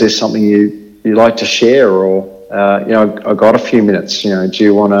 is there something you'd like to share, or you know, I got a few minutes. You know, do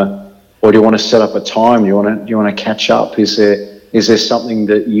you want to set up a time? Do you want to catch up? Is there something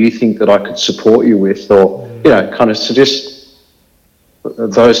that you think that I could support you with, or you know, kind of suggest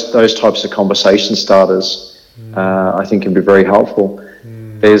those types of conversation starters. I think can be very helpful.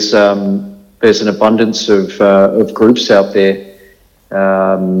 There's an abundance of groups out there.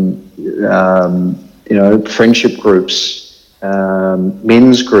 You know, friendship groups,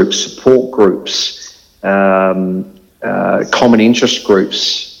 men's groups, support groups, common interest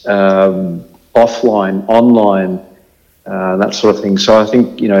groups, offline, online, that sort of thing. So I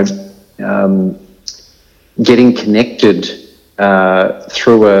think, getting connected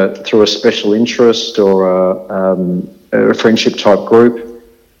through a special interest or a friendship type group,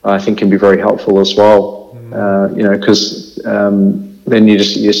 I think can be very helpful as well. Because then you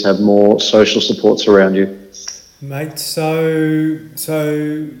just have more social supports around you. Mate, so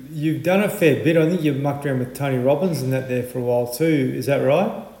you've done a fair bit. I think you've mucked around with Tony Robbins and that there for a while too. Is that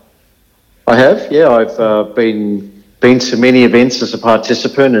right? I have, yeah. I've been to many events as a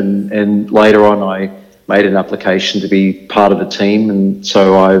participant, and later on I made an application to be part of the team. And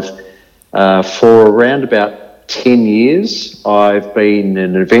so I've, for around about 10 years, I've been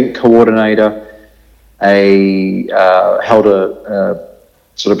an event coordinator, held a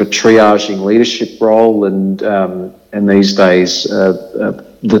sort of a triaging leadership role, and these days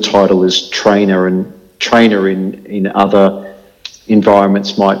the title is trainer, and trainer in other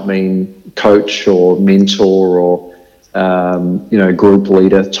environments might mean coach or mentor or group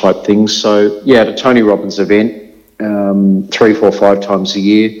leader type things. So yeah, at a Tony Robbins event, 3, 4, 5 times a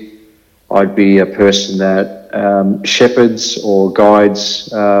year, I'd be a person that shepherds or guides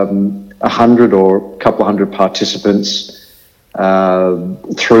 100 or a couple of hundred participants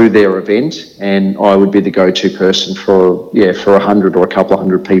through their event, and I would be the go-to person for 100 or a couple of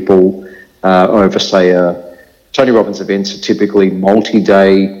hundred people over, say, Tony Robbins events are typically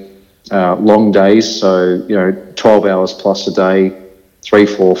multi-day, long days, so 12 hours plus a day, 3,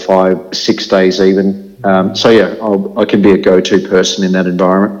 4, 5, 6 days even. So yeah, I can be a go-to person in that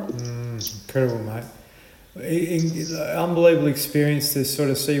environment. Incredible, mate. Unbelievable experience to sort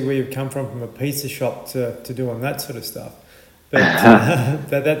of see where you've come from a pizza shop to doing that sort of stuff.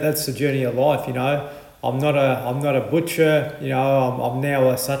 But that's the journey of life, I'm not a butcher, I'm now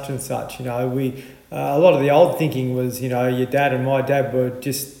a such and such. A lot of the old thinking was, your dad and my dad were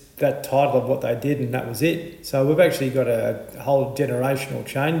just that title of what they did, and that was it. So we've actually got a whole generational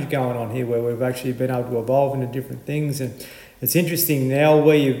change going on here, where we've actually been able to evolve into different things. And it's interesting now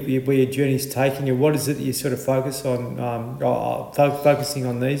where your journey's taking you. What is it that you sort of focus on, focusing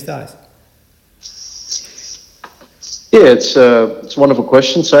on these days? Yeah, it's a wonderful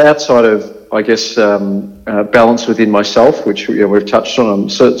question. So outside of, I guess, balance within myself, which we've touched on, I'm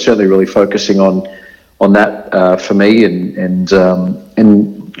certainly really focusing on that for me, and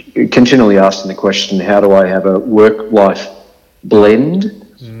continually asking the question, how do I have a work-life blend,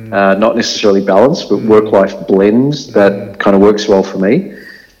 not necessarily balance, but work-life blend that kind of works well for me.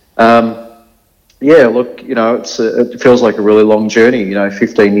 Yeah, look, it feels like a really long journey.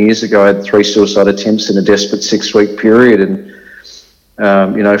 15 years ago, I had 3 suicide attempts in a desperate 6-week period, and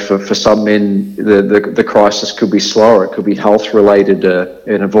for some men, the crisis could be slower. It could be health related,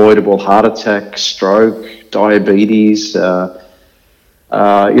 an avoidable heart attack, stroke, diabetes.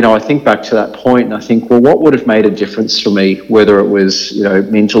 I think back to that point, and I think, well, what would have made a difference for me, whether it was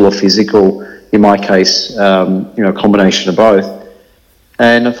mental or physical? In my case, a combination of both.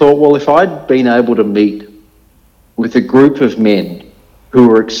 And I thought, well, if I'd been able to meet with a group of men who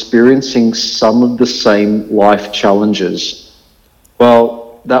were experiencing some of the same life challenges,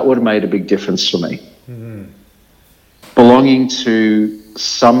 well, that would have made a big difference for me. Belonging to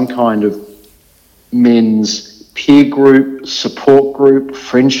some kind of men's peer group, support group,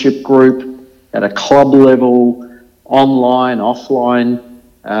 friendship group, at a club level, online, offline,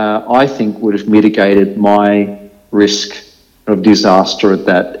 I think would have mitigated my risk of disaster at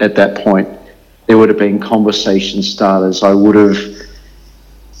that point. There would have been conversation starters. I would have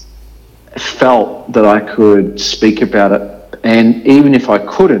felt that I could speak about it, and even if I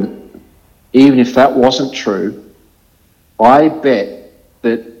couldn't, even if that wasn't true, I bet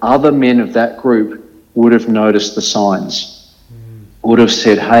that other men of that group would have noticed the signs, would have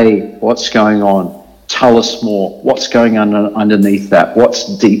said, hey, what's going on? Tell us more. What's going on underneath that?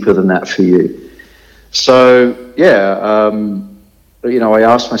 What's deeper than that for you? So, yeah, I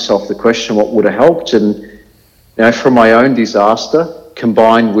asked myself the question, what would have helped? And, from my own disaster,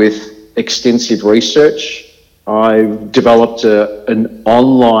 combined with extensive research, I've developed an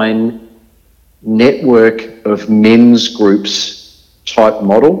online network of men's groups type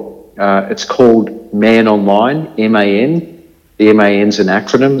model. It's called Man Online, MAN. The MAN's an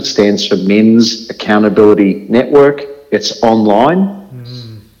acronym. It stands for Men's Accountability Network. It's online,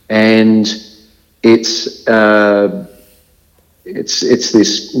 and it's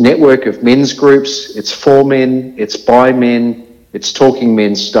this network of men's groups. It's for men. It's by men. It's talking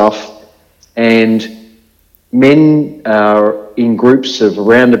men's stuff, and men are in groups of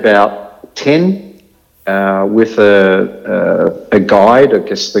around about 10. With a guide. I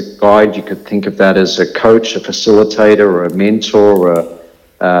guess the guide, you could think of that as a coach, a facilitator, or a mentor, or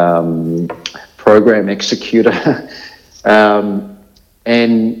a program executor.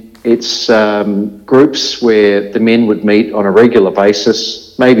 And it's groups where the men would meet on a regular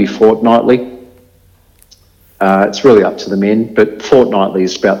basis, maybe fortnightly. It's really up to the men, but fortnightly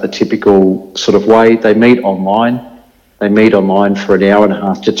is about the typical sort of way. They meet online. They meet online for an hour and a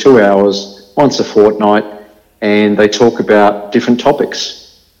half to 2 hours once a fortnight, and they talk about different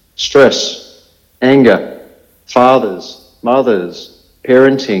topics: stress, anger, fathers, mothers,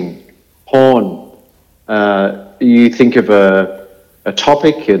 parenting, porn. You think of a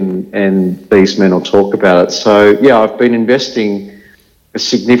topic and these men will talk about it. So, yeah, I've been investing a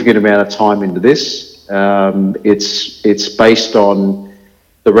significant amount of time into this. It's based on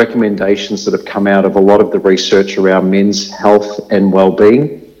the recommendations that have come out of a lot of the research around men's health and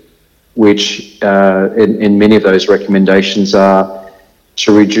well-being, which in many of those recommendations are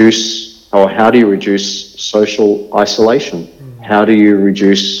to reduce, or how do you reduce social isolation? How do you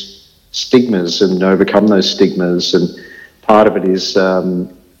reduce stigmas and overcome those stigmas? And part of it is,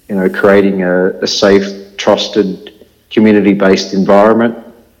 creating a safe, trusted, community-based environment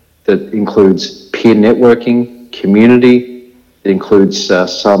that includes peer networking, community. It includes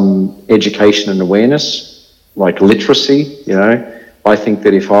some education and awareness, like literacy. I think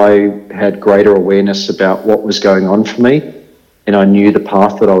that if I had greater awareness about what was going on for me, and I knew the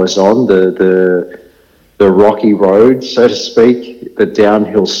path that I was on, the rocky road, so to speak, the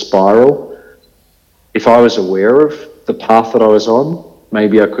downhill spiral, if I was aware of the path that I was on,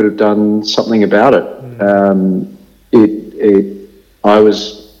 maybe I could have done something about it. I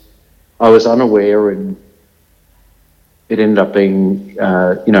was unaware, and it ended up being,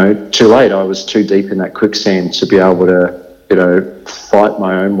 too late. I was too deep in that quicksand to be able to, fight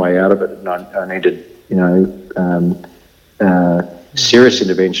my own way out of it. And I needed, serious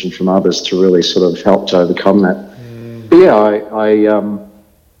intervention from others to really sort of help to overcome that. But yeah,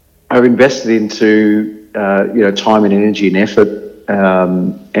 I've invested into, time and energy and effort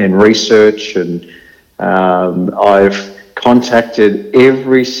and research, and I've contacted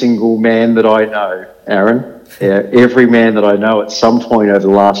every single man that I know, Aaron. Yeah, every man that I know at some point over the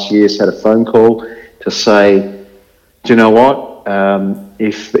last year has had a phone call to say, do you know what?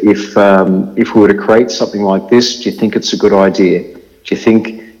 If we were to create something like this, do you think it's a good idea? Do you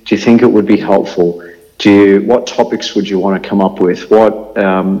think it would be helpful? What topics would you want to come up with? A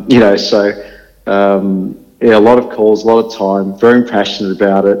lot of calls, a lot of time, very passionate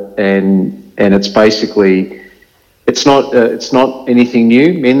about it, and it's basically, it's not anything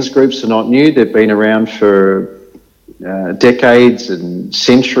new. Men's groups are not new. They've been around for decades and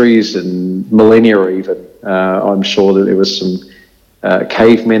centuries and millennia even. I'm sure that there was some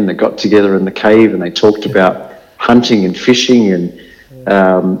cavemen that got together in the cave and they talked about hunting and fishing and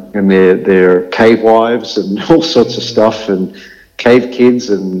their cave wives and all sorts of stuff, and cave kids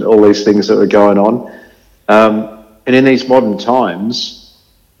and all these things that were going on. And in these modern times,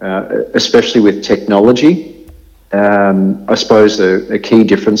 especially with technology, I suppose a key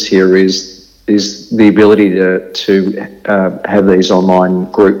difference here is the ability to have these online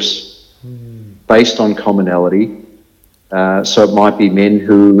groups based on commonality. So it might be men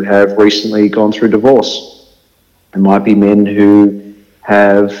who have recently gone through divorce. It might be men who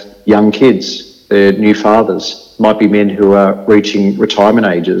have young kids, they're new fathers. It might be men who are reaching retirement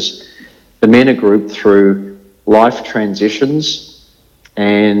ages. The men are grouped through life transitions,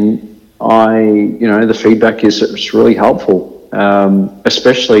 and the feedback is that it's really helpful,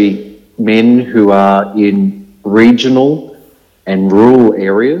 especially men who are in regional and rural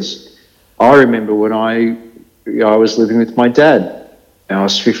areas. I remember when I was living with my dad, and I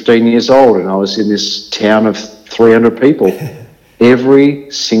was 15 years old, and I was in this town of 300 people.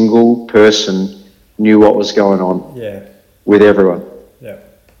 Every single person knew what was going on with everyone. Yeah.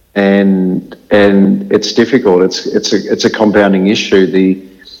 And it's difficult. It's a compounding issue.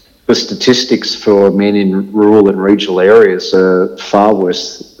 The statistics for men in rural and regional areas are far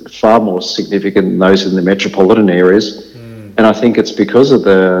more significant than those in the metropolitan areas. And I think it's because of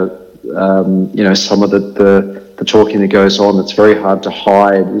some of the talking that goes on. It's very hard to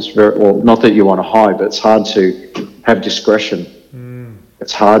hide. Not that you want to hide, but it's hard to have discretion.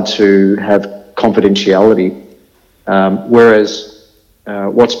 It's hard to have confidentiality. Whereas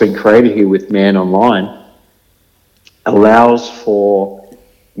what's been created here with Man Online allows for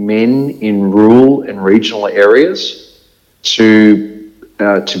men in rural and regional areas to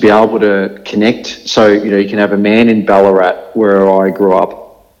be able to connect. So, you can have a man in Ballarat, where I grew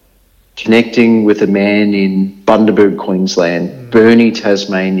up, connecting with a man in Bundaberg, Queensland, Burnie,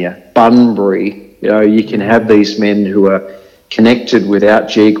 Tasmania, Bunbury. You can have these men who are connected without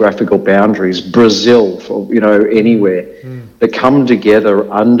geographical boundaries, Brazil, anywhere, that come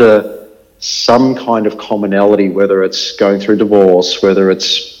together under some kind of commonality, whether it's going through divorce, whether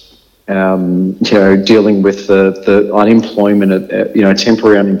it's dealing with the unemployment,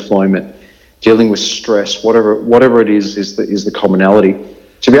 temporary unemployment, dealing with stress, whatever it is the commonality.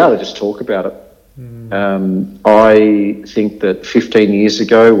 To be able to just talk about it. I think that 15 years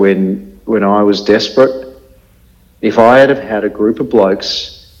ago, when I was desperate, if I had have had a group of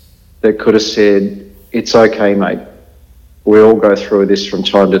blokes that could have said, "It's okay, mate. We all go through this from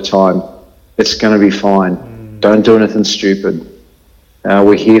time to time. It's going to be fine. Don't do anything stupid.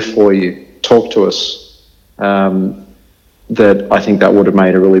 We're here for you. Talk to us." That I think that would have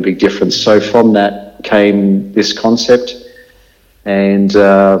made a really big difference. So from that came this concept, and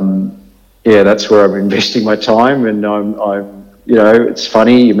that's where I'm investing my time. And I'm it's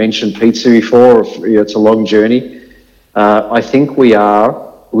funny you mentioned pizza before. It's a long journey. I think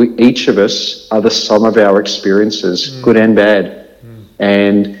each of us are the sum of our experiences, good and bad.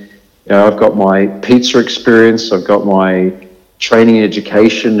 And I've got my pizza experience, I've got my training and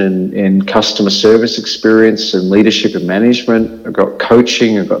education and customer service experience and leadership and management. I've got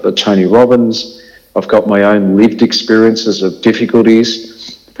coaching, I've got the Tony Robbins, I've got my own lived experiences of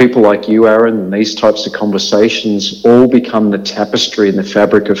difficulties. People like you, Aaron, and these types of conversations all become the tapestry and the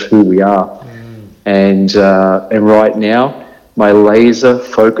fabric of who we are. And right now, my laser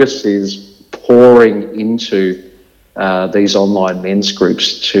focus is pouring into these online men's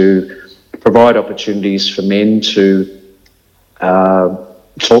groups to provide opportunities for men to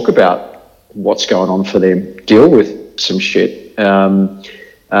talk about what's going on for them, deal with some shit. And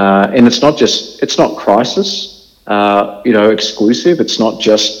it's not crisis, exclusive. It's not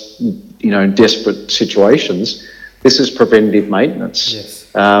just, desperate situations. This is preventative maintenance. Yes.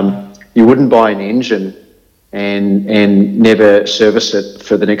 You wouldn't buy an engine and never service it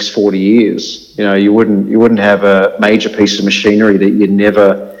for the next 40 years. You wouldn't have a major piece of machinery that you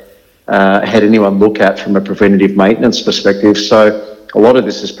never had anyone look at from a preventative maintenance perspective. So a lot of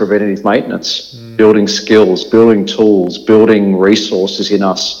this is preventative maintenance, building skills, building tools, building resources in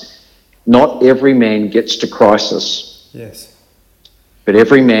us. Not every man gets to crisis. Yes. But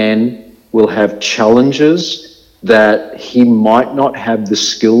every man will have challenges that he might not have the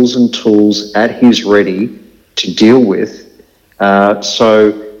skills and tools at his ready to deal with.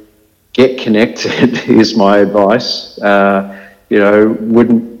 So get connected is my advice.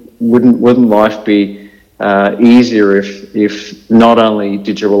 Wouldn't life be easier if not only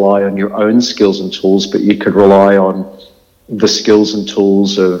did you rely on your own skills and tools, but you could rely on the skills and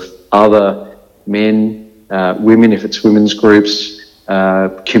tools of other men, women if it's women's groups,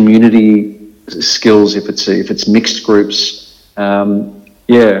 community skills if it's mixed groups.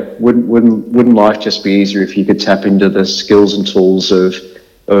 Wouldn't life just be easier if you could tap into the skills and tools of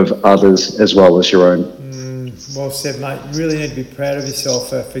others as well as your own? Well said, mate. You really need to be proud of yourself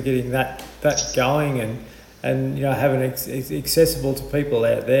for getting that going and having it accessible to people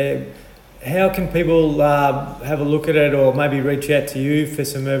out there. How can people have a look at it, or maybe reach out to you for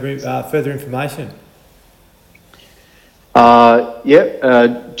some further information? Do you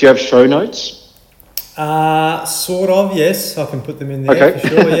have show notes? Sort of, yes. I can put them in there. Okay. For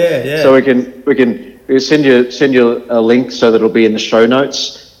sure. Yeah. So we can send you a link so that it'll be in the show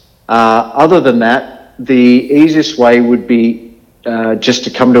notes. Other than that, the easiest way would be just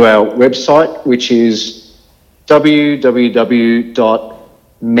to come to our website, which is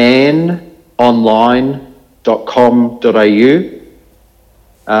www.manonline.com.au,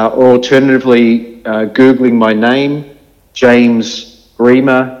 or alternatively Googling my name, James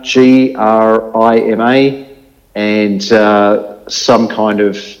Grima, Grima, and some kind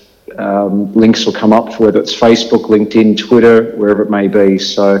of links will come up, whether it's Facebook, LinkedIn, Twitter, wherever it may be.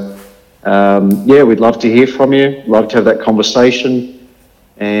 So we'd love to hear from you, love to have that conversation,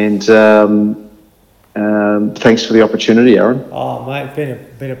 and thanks for the opportunity, Aaron. Oh, mate,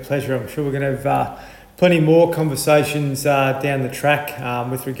 been a pleasure. I'm sure we're going to have plenty more conversations down the track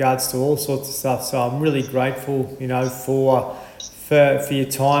with regards to all sorts of stuff. So I'm really grateful, for your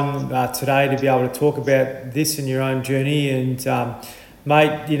time today to be able to talk about this and your own journey. And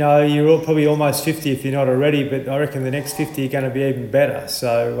mate, you're all probably almost 50 if you're not already, but I reckon the next 50 are going to be even better.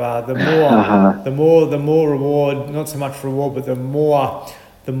 So the more reward, not so much reward, but the more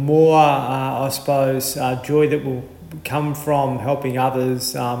I suppose joy that will come from helping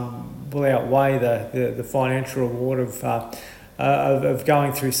others will outweigh the financial reward of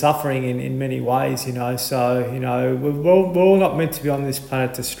going through suffering in many ways, So, we're all not meant to be on this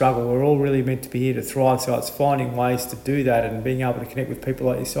planet to struggle. We're all really meant to be here to thrive. So it's finding ways to do that and being able to connect with people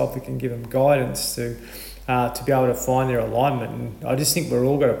like yourself that can give them guidance to be able to find their alignment. And I just think we're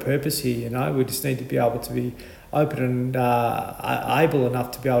all got a purpose here, We just need to be able to be open and able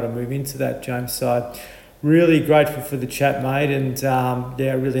enough to be able to move into that, James. So really grateful for the chat, mate, and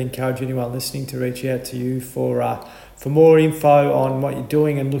I really encourage anyone listening to reach out to you for more info on what you're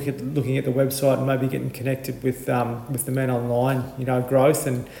doing and looking at the website and maybe getting connected with the Men Online, growth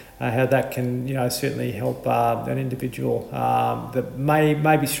and how that can, certainly help an individual that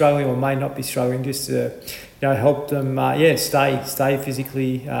may be struggling or may not be struggling, just to, help them, stay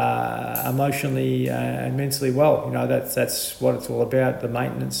physically, emotionally, and mentally well. That's what it's all about, the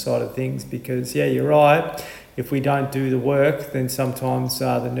maintenance side of things. Because you're right. If we don't do the work, then sometimes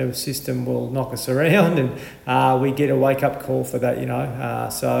the nervous system will knock us around, and we get a wake-up call for that.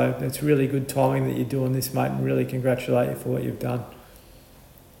 So it's really good timing that you're doing this, mate, and really congratulate you for what you've done.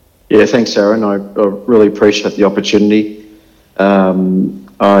 Yeah, thanks, Aaron. I really appreciate the opportunity.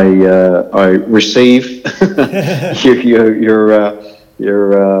 I receive your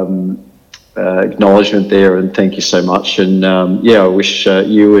acknowledgement there, and thank you so much. And I wish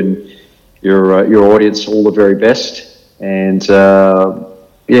you and your audience all the very best. And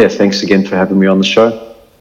thanks again for having me on the show.